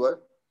particular,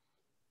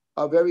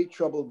 are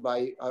troubled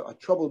by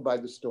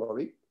the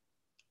story.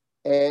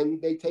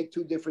 And they take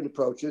two different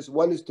approaches.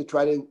 One is to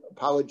try to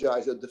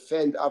apologize or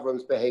defend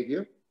Avram's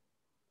behavior,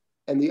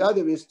 and the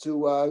other is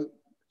to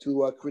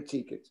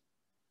critique it.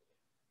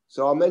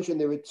 So I'll mention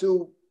there are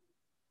two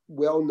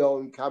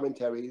well-known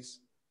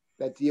commentaries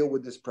that deal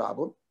with this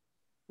problem.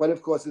 One,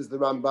 of course, is the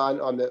Ramban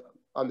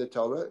on the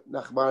Torah,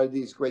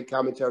 Nachmanides' great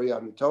commentary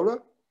on the Torah,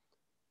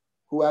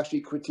 who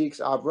actually critiques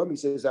Avram. He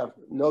says, I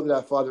know that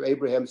our father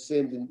Abraham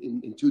sinned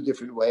in two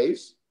different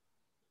ways.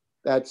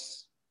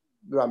 That's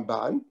the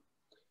Ramban.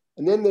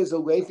 And then there's a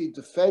lengthy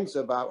defense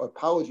of our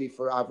apology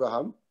for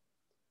Abraham.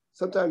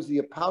 Sometimes the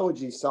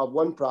apologies solve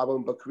one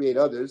problem but create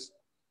others,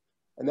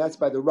 and that's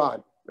by the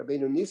Ran.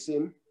 Rabbeinu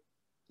Nissim,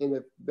 in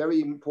a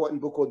very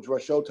important book called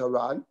Drashot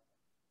HaRan,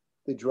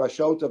 the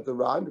Drashot of the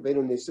Ran,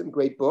 Rabbeinu Nissim,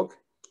 great book.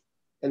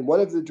 And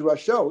one of the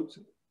Drashot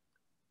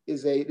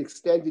is an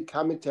extended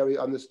commentary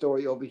on the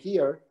story over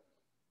here,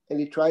 and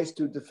he tries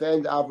to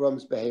defend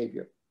Avram's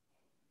behavior.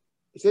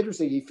 It's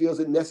interesting, he feels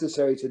it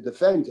necessary to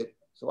defend it.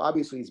 So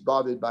obviously he's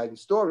bothered by the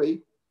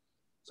story.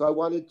 So I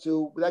wanted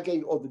to, without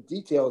getting all the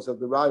details of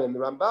the Ran and the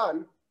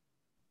Ramban,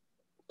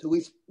 to at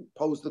least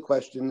pose the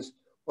questions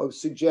or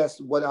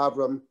suggest what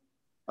Avram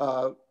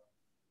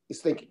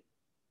is thinking.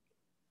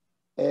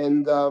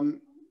 And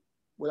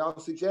what I'll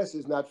suggest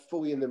is not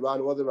fully in the Ran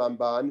or the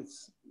Ramban.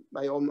 It's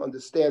my own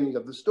understanding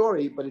of the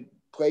story, but it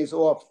plays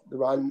off the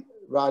Ran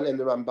and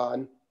the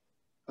Ramban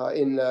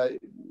in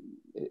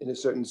a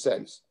certain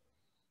sense.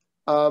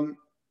 The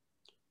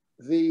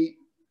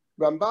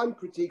Ramban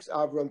critiques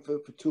Avram for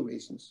two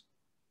reasons.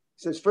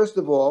 He says, first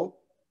of all,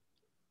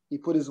 he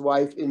put his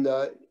wife in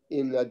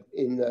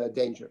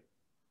danger.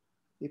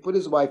 He put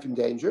his wife in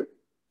danger.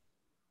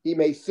 He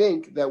may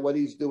think that what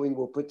he's doing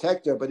will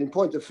protect her, but in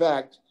point of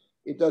fact,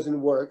 it doesn't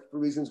work for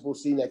reasons we'll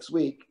see next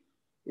week.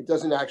 It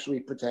doesn't actually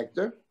protect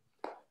her.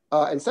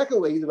 And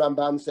secondly, the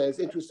Ramban says,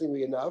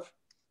 interestingly enough,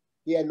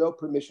 he had no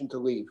permission to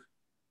leave.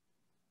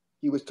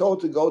 He was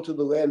told to go to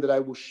the land that I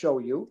will show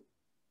you,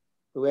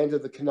 the land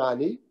of the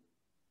Canaani,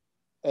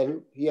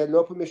 and he had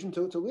no permission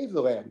to leave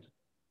the land.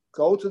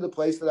 Go to the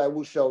place that I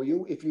will show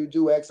you. If you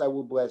do X, I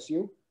will bless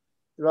you.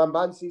 The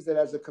Ramban sees that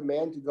as a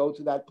command to go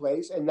to that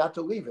place and not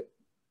to leave it.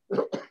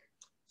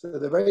 So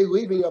the very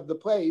leaving of the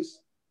place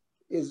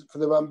is for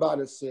the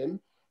Ramban a sin.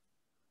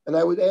 And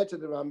I would add to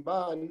the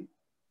Ramban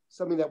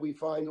something that we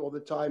find all the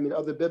time in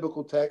other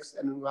biblical texts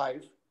and in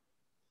life.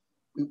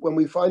 When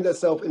we find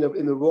ourselves in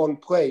the wrong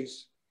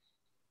place,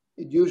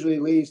 it usually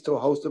leads to a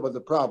host of other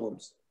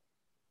problems.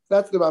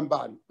 That's the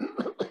Ramban.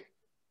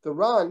 The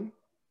Ran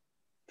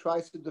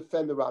tries to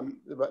defend the Rambam.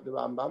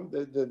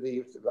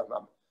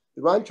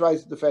 The Ran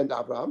tries to defend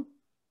Abraham.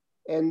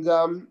 And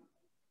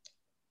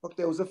look,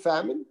 there was a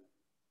famine.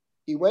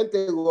 He went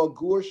there,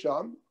 Gur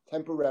Sham,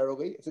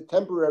 temporarily. It's a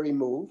temporary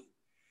move.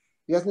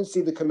 He doesn't see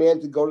the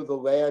command to go to the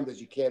land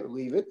as you can't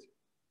leave it.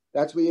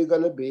 That's where you're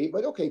going to be.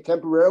 But okay,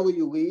 temporarily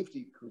you leave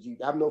because you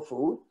have no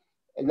food.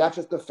 And not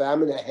just a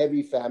famine, a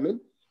heavy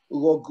famine.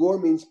 Gur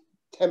means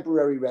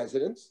temporary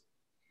residence.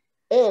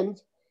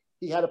 And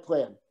he had a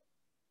plan.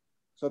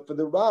 So for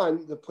the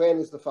Ran, the plan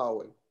is the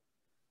following.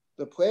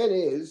 The plan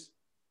is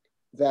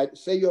that,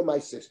 say you're my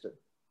sister.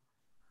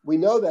 We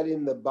know that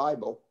in the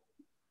Bible,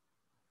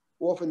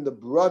 often the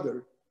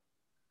brother,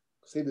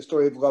 say the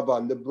story of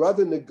Lavan, the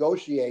brother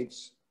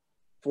negotiates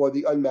for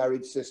the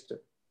unmarried sister.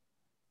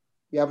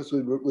 You have this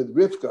with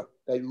Rivka,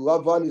 that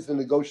Lavan is the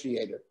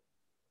negotiator.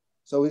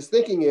 So his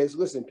thinking is,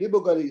 listen,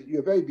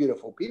 you're very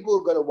beautiful. People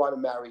are going to want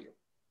to marry you.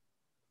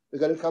 They're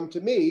going to come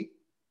to me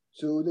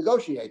to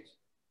negotiate.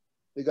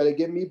 They're going to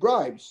give me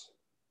bribes.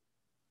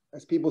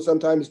 as people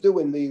sometimes do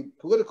in the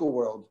political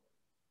world,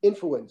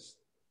 influence.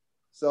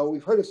 So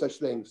we've heard of such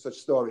things, such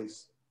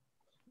stories.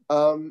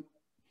 And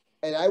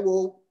I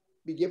will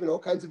be given all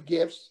kinds of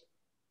gifts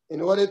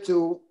in order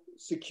to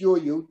secure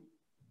you.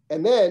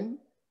 And then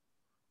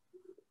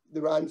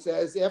the Ran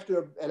says,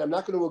 and I'm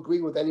not going to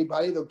agree with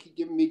anybody, they'll keep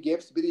giving me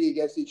gifts, bidding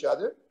against each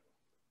other.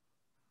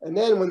 And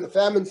then when the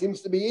famine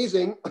seems to be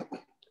easing,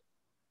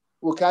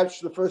 we'll catch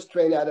the first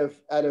train out of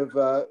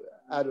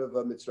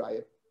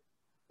Mitzrayim.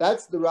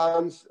 That's the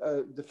Ran's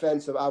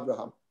defense of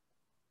Abraham.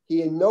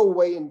 He in no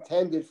way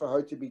intended for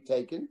her to be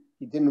taken.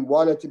 He didn't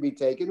want her to be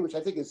taken, which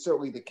I think is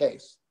certainly the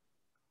case.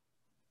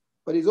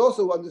 But he's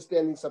also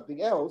understanding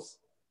something else,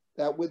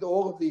 that with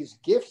all of these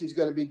gifts he's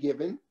going to be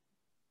given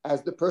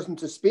as the person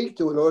to speak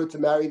to in order to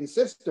marry the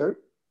sister,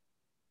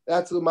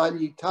 that's L'man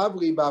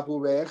yitavli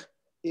bavurech,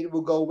 it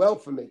will go well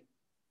for me.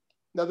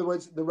 In other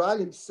words, the Ran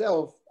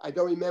himself, I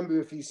don't remember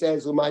if he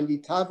says L'man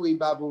yitavli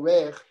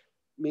bavurech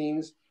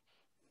means,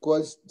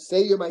 because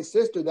say you're my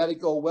sister, that it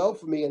go well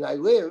for me and I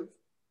live.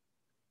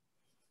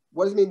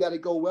 What does it mean that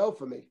it go well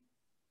for me?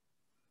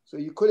 So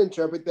you could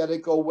interpret that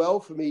it go well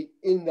for me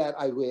in that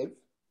I live.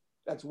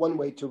 That's one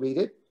way to read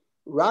it.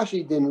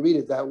 Rashi didn't read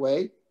it that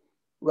way.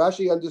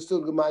 Rashi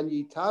understood L'man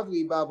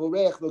yitavli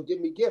bavurech, they'll give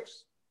me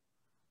gifts.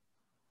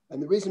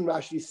 And the reason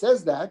Rashi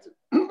says that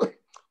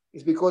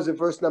is because of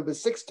verse number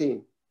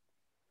 16.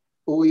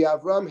 Uli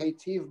Avram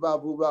heitiv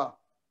bavura.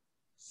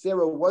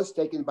 Sarah was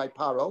taken by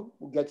Paro.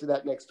 We'll get to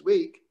that next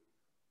week.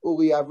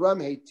 Uli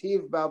Avram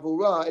heitiv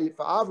bavura, and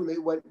for Avram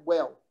it went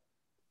well.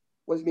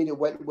 What does it mean it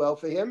went well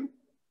for him?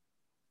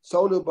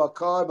 Sonu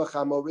bakar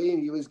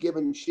b'chamorim. He was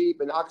given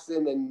sheep and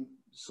oxen and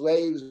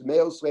slaves,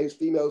 male slaves,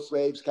 female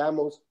slaves,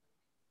 camels.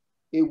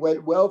 It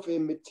went well for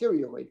him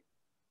materially.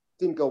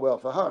 Didn't go well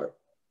for her.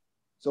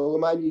 So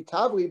L'man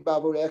yitavli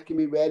bavurech can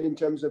be read in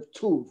terms of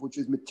tuv, which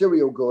is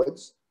material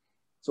goods.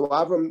 So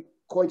Avram,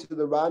 according to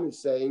the Ran, is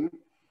saying,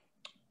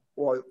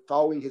 or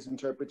following his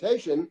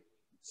interpretation,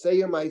 say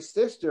you're my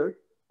sister,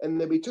 and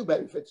there'll be two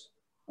benefits.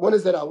 One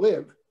is that I'll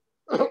live,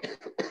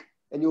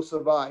 and you'll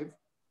survive.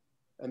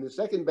 And the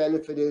second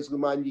benefit is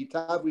L'man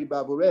yitavli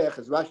bavurech,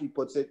 as Rashi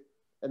puts it,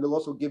 and they'll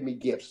also give me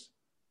gifts.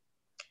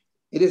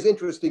 It is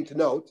interesting to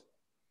note,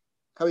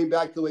 coming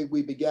back to the way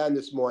we began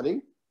this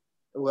morning,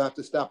 and we'll have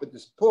to stop at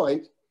this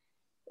point,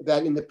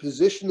 that in the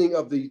positioning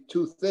of the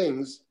two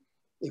things,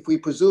 if we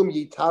presume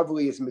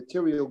yitavli is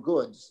material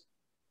goods,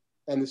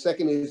 and the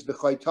second is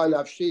v'chayta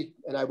nafshi,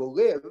 and I will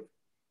live,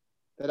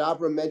 that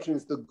Avram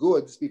mentions the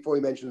goods before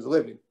he mentions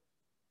living,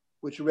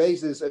 which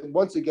raises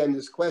once again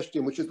this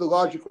question, which is the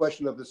larger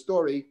question of the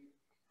story,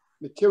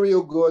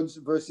 material goods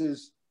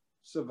versus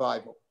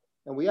survival.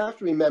 And we have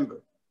to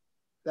remember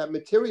that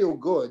material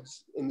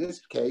goods, in this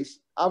case,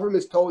 Avram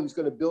is told he's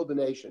going to build a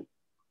nation.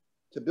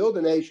 To build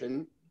a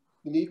nation,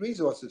 you need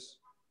resources.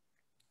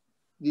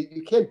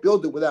 You can't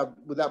build it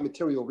without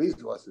material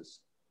resources.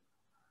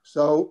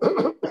 So,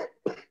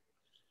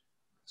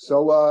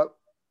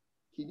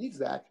 he needs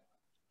that.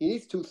 He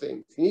needs two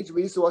things. He needs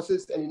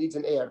resources and he needs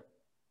an heir,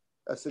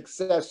 a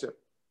successor.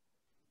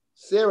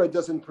 Sarah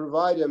doesn't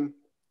provide him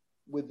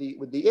with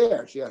the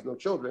heir. She has no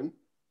children.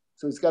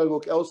 So he's got to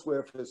look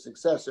elsewhere for a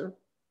successor.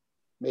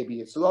 Maybe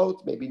it's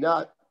Lot, maybe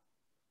not.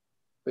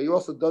 But he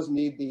also does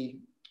need the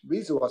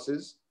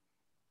resources.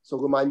 So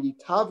L'man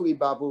yitavli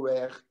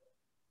bavurech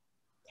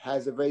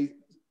has a very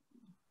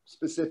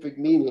specific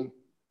meaning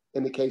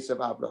in the case of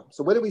Abraham.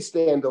 So where do we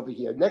stand over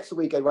here? Next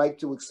week, I'd like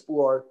to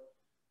explore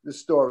the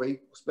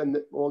story. Spend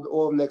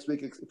all of next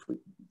week, it's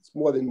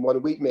more than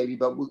 1 week maybe,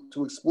 but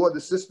to explore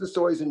the sister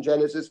stories in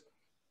Genesis,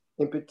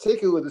 in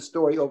particular the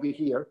story over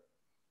here.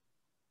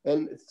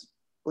 And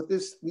what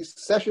these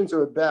sessions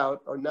are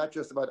about are not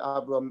just about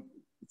Abraham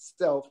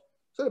itself,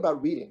 it's not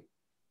about reading.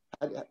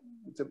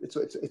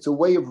 It's a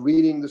way of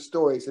reading the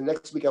stories. And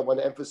next week, I want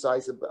to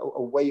emphasize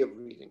a way of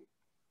reading.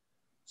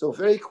 So if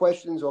there are any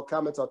questions or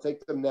comments, I'll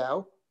take them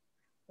now.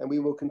 And we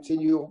will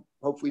continue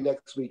hopefully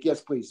next week.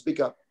 Yes, please, speak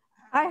up.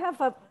 I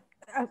have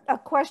a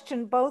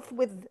question both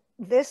with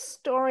this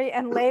story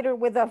and later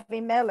with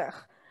Avimelech,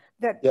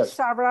 that yes.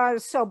 Sarah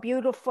is so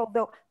beautiful.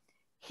 Though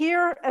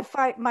here, if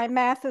my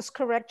math is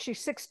correct, she's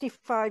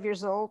 65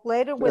 years old.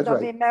 Later with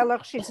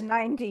Avimelech, she's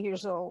 90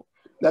 years old.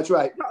 That's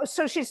right.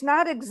 So she's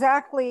not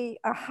exactly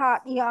a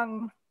hot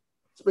young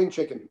spring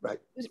chicken, right?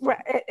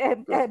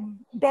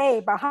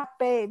 Babe, a hot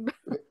babe.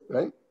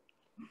 Right.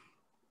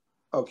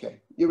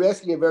 Okay, you're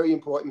asking a very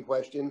important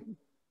question.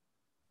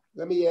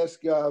 Let me ask.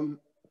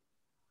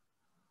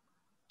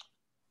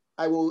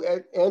 I will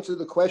answer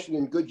the question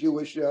in good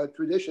Jewish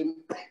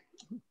tradition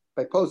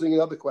by posing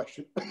another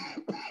question.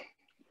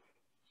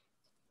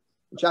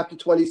 In chapter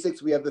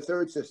 26, we have the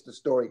third sister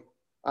story,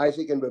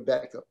 Isaac and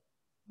Rebekah.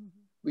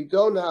 We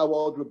don't know how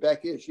old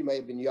Rebekah is. She may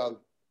have been young.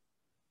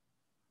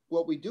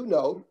 What we do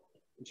know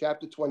in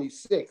chapter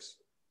 26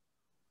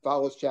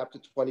 follows chapter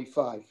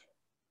 25.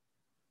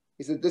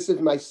 He said, this is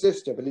my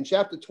sister. But in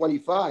chapter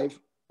 25,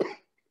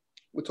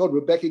 we're told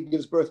Rebekah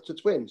gives birth to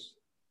twins,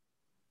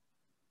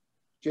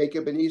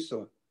 Jacob and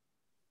Esau.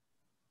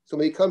 So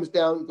when he comes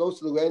down, goes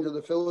to the land of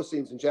the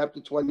Philistines in chapter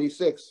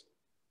 26,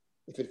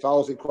 if it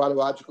follows in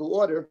chronological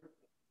order,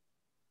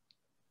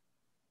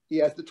 he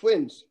has the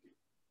twins.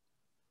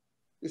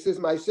 This is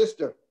my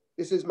sister.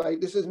 This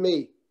is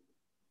me.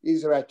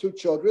 These are our two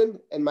children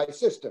and my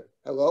sister.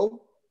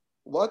 Hello?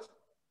 What?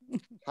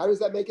 How does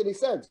that make any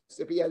sense?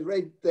 If he has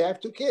they have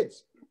two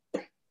kids.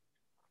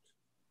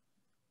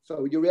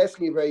 So you're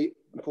asking a very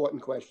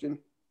important question.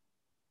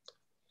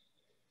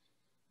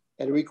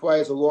 And it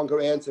requires a longer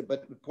answer.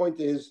 But the point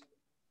is,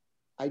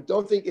 I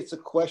don't think it's a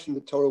question the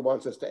Torah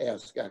wants us to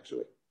ask,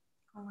 actually.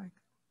 All right.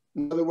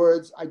 In other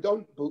words, I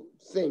don't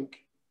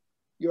think,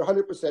 you're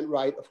 100%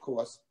 right, of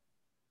course,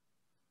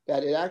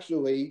 that it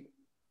actually,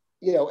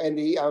 and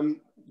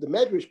the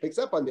Medrash picks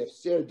up on this.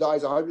 Sarah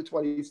dies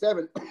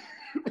 127.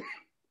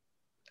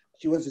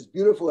 She was as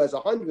beautiful as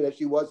 100 as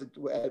she was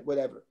at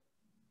whatever,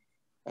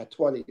 at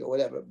 20 or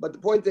whatever. But the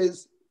point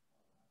is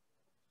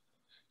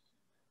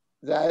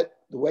that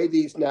the way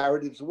these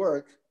narratives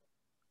work,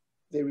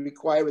 they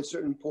require at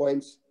certain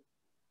points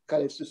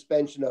kind of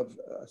suspension of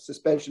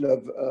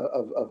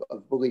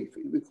belief.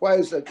 It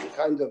requires a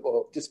kind of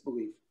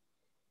disbelief.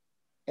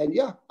 And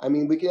yeah, I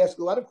mean, we can ask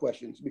a lot of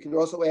questions. We can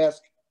also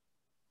ask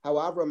how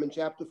Avram in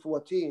chapter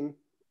 14,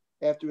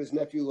 after his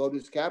nephew Lot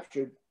is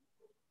captured,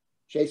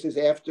 chases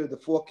after the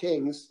 4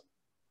 kings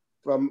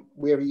from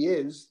where he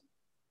is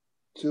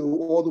to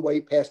all the way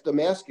past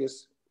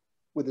Damascus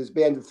with his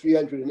band of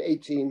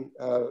 318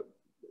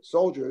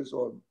 soldiers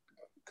or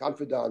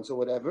confidants or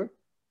whatever.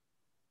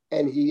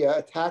 And he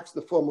attacks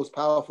the 4 most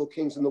powerful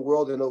kings in the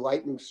world in a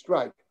lightning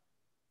strike.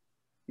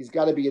 He's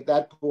got to be at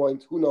that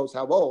point, who knows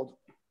how old.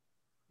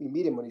 We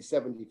meet him when he's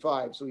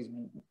 75, so he's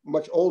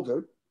much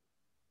older.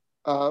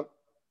 How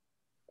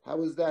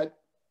is that?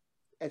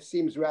 It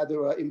seems rather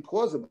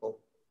implausible,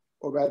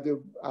 or rather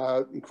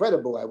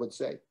incredible, I would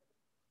say.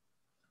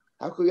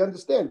 How can we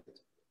understand it?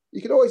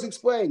 You can always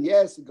explain,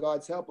 yes,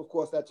 God's help, of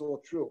course, that's all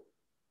true.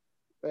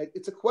 But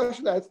it's a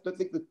question I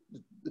think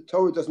the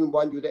Torah doesn't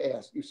want you to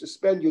ask. You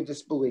suspend your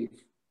disbelief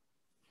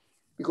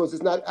because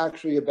it's not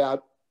actually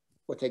about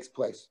what takes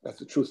place. That's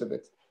the truth of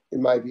it,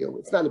 in my view.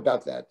 It's not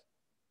about that.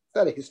 It's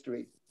not a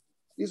history.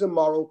 These are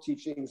moral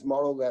teachings,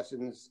 moral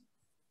lessons,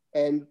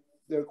 and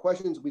there are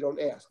questions we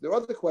don't ask. There are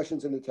other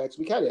questions in the text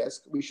we can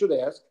ask, we should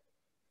ask,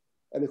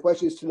 and the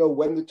question is to know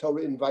when the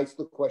Torah invites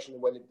the question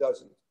and when it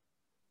doesn't.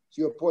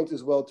 So your point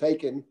is well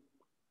taken.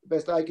 The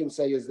best I can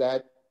say is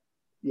that,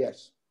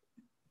 yes,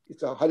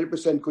 it's a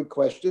 100% good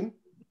question,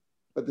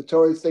 but the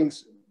Torah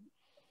thinks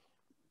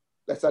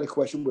that's not a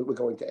question we're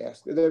going to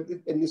ask. And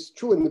it's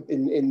true in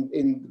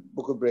the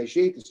book of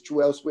Bereshit, it's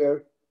true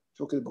elsewhere.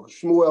 Look at the book of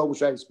Shmuel,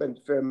 which I spent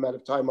a fair amount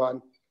of time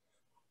on.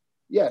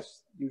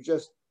 Yes,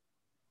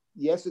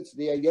 it's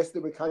there. Yes,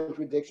 there were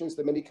contradictions.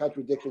 There are many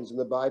contradictions in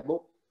the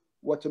Bible.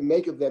 What to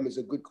make of them is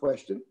a good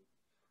question,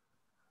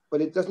 but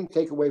it doesn't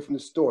take away from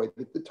the story.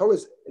 The Torah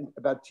is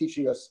about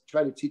teaching us,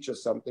 trying to teach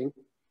us something.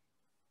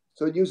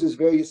 So it uses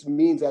various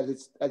means at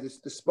its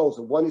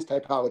disposal. One is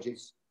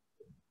typologies.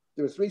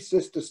 There are 3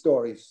 sister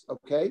stories,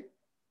 okay?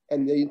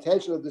 And the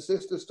intention of the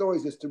sister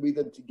stories is to read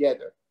them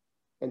together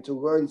and to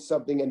learn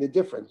something and the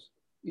difference.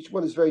 Each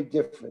one is very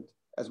different,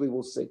 as we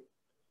will see.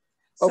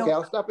 Okay, so,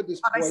 I'll stop at this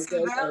point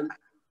then. And,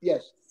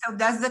 yes. So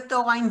does the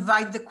Torah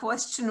invite the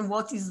question,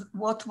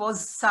 what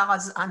was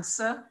Sarah's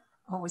answer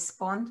or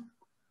respond?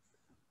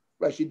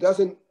 Right, she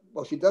doesn't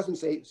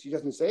say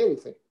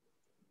anything.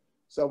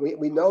 So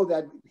we know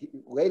that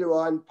later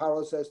on,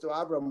 Paro says to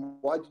Abram,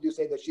 why did you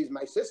say that she's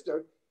my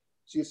sister?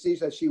 She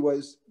sees that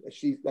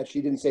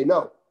she didn't say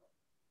no.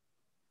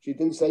 She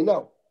didn't say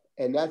no.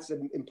 And that's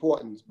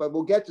important. But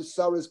we'll get to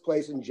Sarah's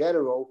place in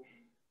general,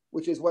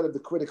 which is one of the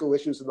critical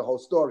issues in the whole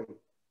story,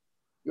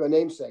 your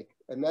namesake.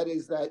 And that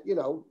is that,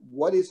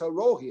 what is her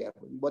role here?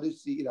 What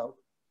is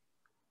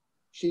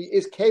she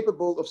is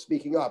capable of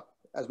speaking up,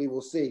 as we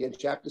will see in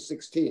chapter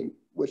 16,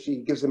 where she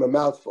gives him a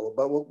mouthful,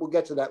 but we'll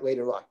get to that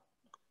later on.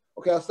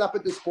 Okay, I'll stop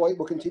at this point.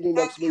 We'll continue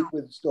next week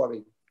with the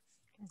story.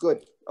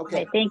 Good.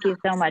 Okay. Thank you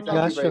so much.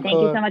 Thank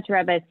you so much,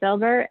 Rabbi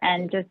Silber.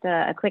 And just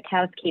a quick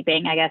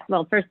housekeeping, I guess.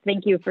 Well, first,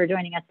 thank you for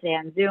joining us today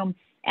on Zoom.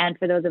 And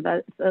for those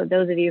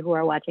of you who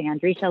are watching on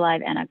Drisha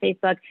Live and on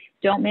Facebook,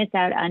 don't miss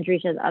out on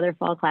Drisha's other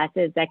fall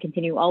classes that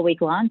continue all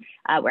week long.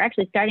 We're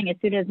actually starting as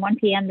soon as 1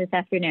 p.m. this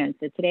afternoon.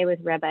 So today with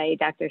Rabbi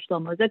Dr.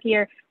 Shlomo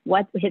Zuckier,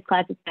 his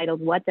class is titled,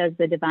 What Does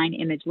the Divine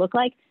Image Look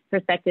Like?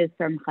 Perspectives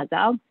from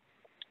Chazal.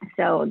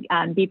 So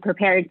be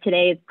prepared.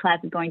 Today's class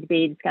is going to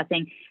be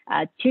discussing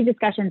 2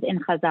 discussions in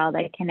Chazal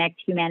that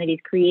connect humanity's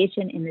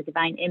creation in the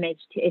divine image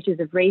to issues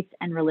of race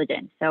and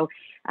religion. So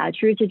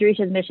true to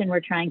Drisha's mission, we're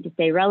trying to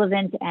stay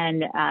relevant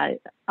and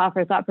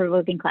offer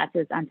thought-provoking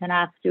classes on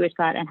Tanakh, Jewish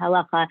thought, and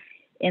Halacha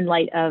in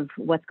light of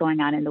what's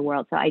going on in the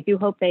world. So I do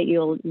hope that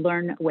you'll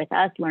learn with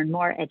us, learn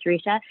more at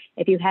Drisha.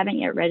 If you haven't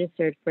yet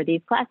registered for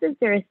these classes,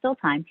 there is still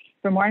time.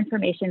 For more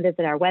information,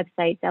 visit our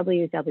website,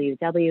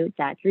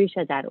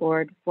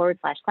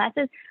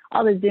 www.drisha.org/classes.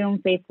 All the Zoom,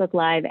 Facebook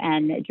Live,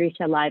 and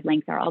Drisha Live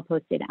links are all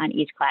posted on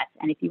each class.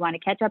 And if you want to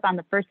catch up on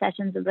the first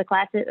sessions of the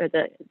classes or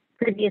the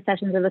previous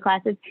sessions of the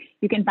classes,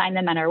 you can find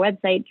them on our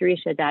website,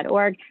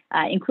 drisha.org,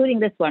 including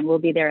this one will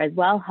be there as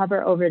well.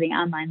 Hover over the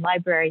online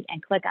library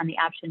and click on the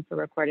option for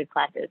recorded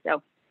classes.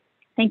 So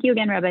thank you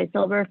again, Rabbi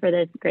Silber, for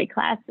this great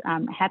class.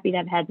 I'm happy to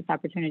have had this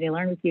opportunity to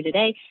learn with you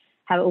today.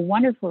 Have a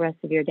wonderful rest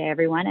of your day,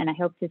 everyone. And I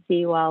hope to see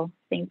you all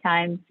same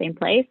time, same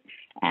place,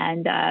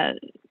 and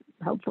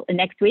hopefully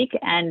next week,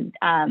 and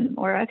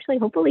or actually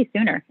hopefully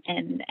sooner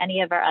in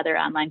any of our other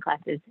online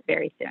classes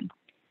very soon.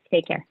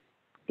 Take care.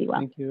 Be well.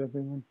 Thank you,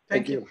 everyone.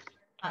 Thank you.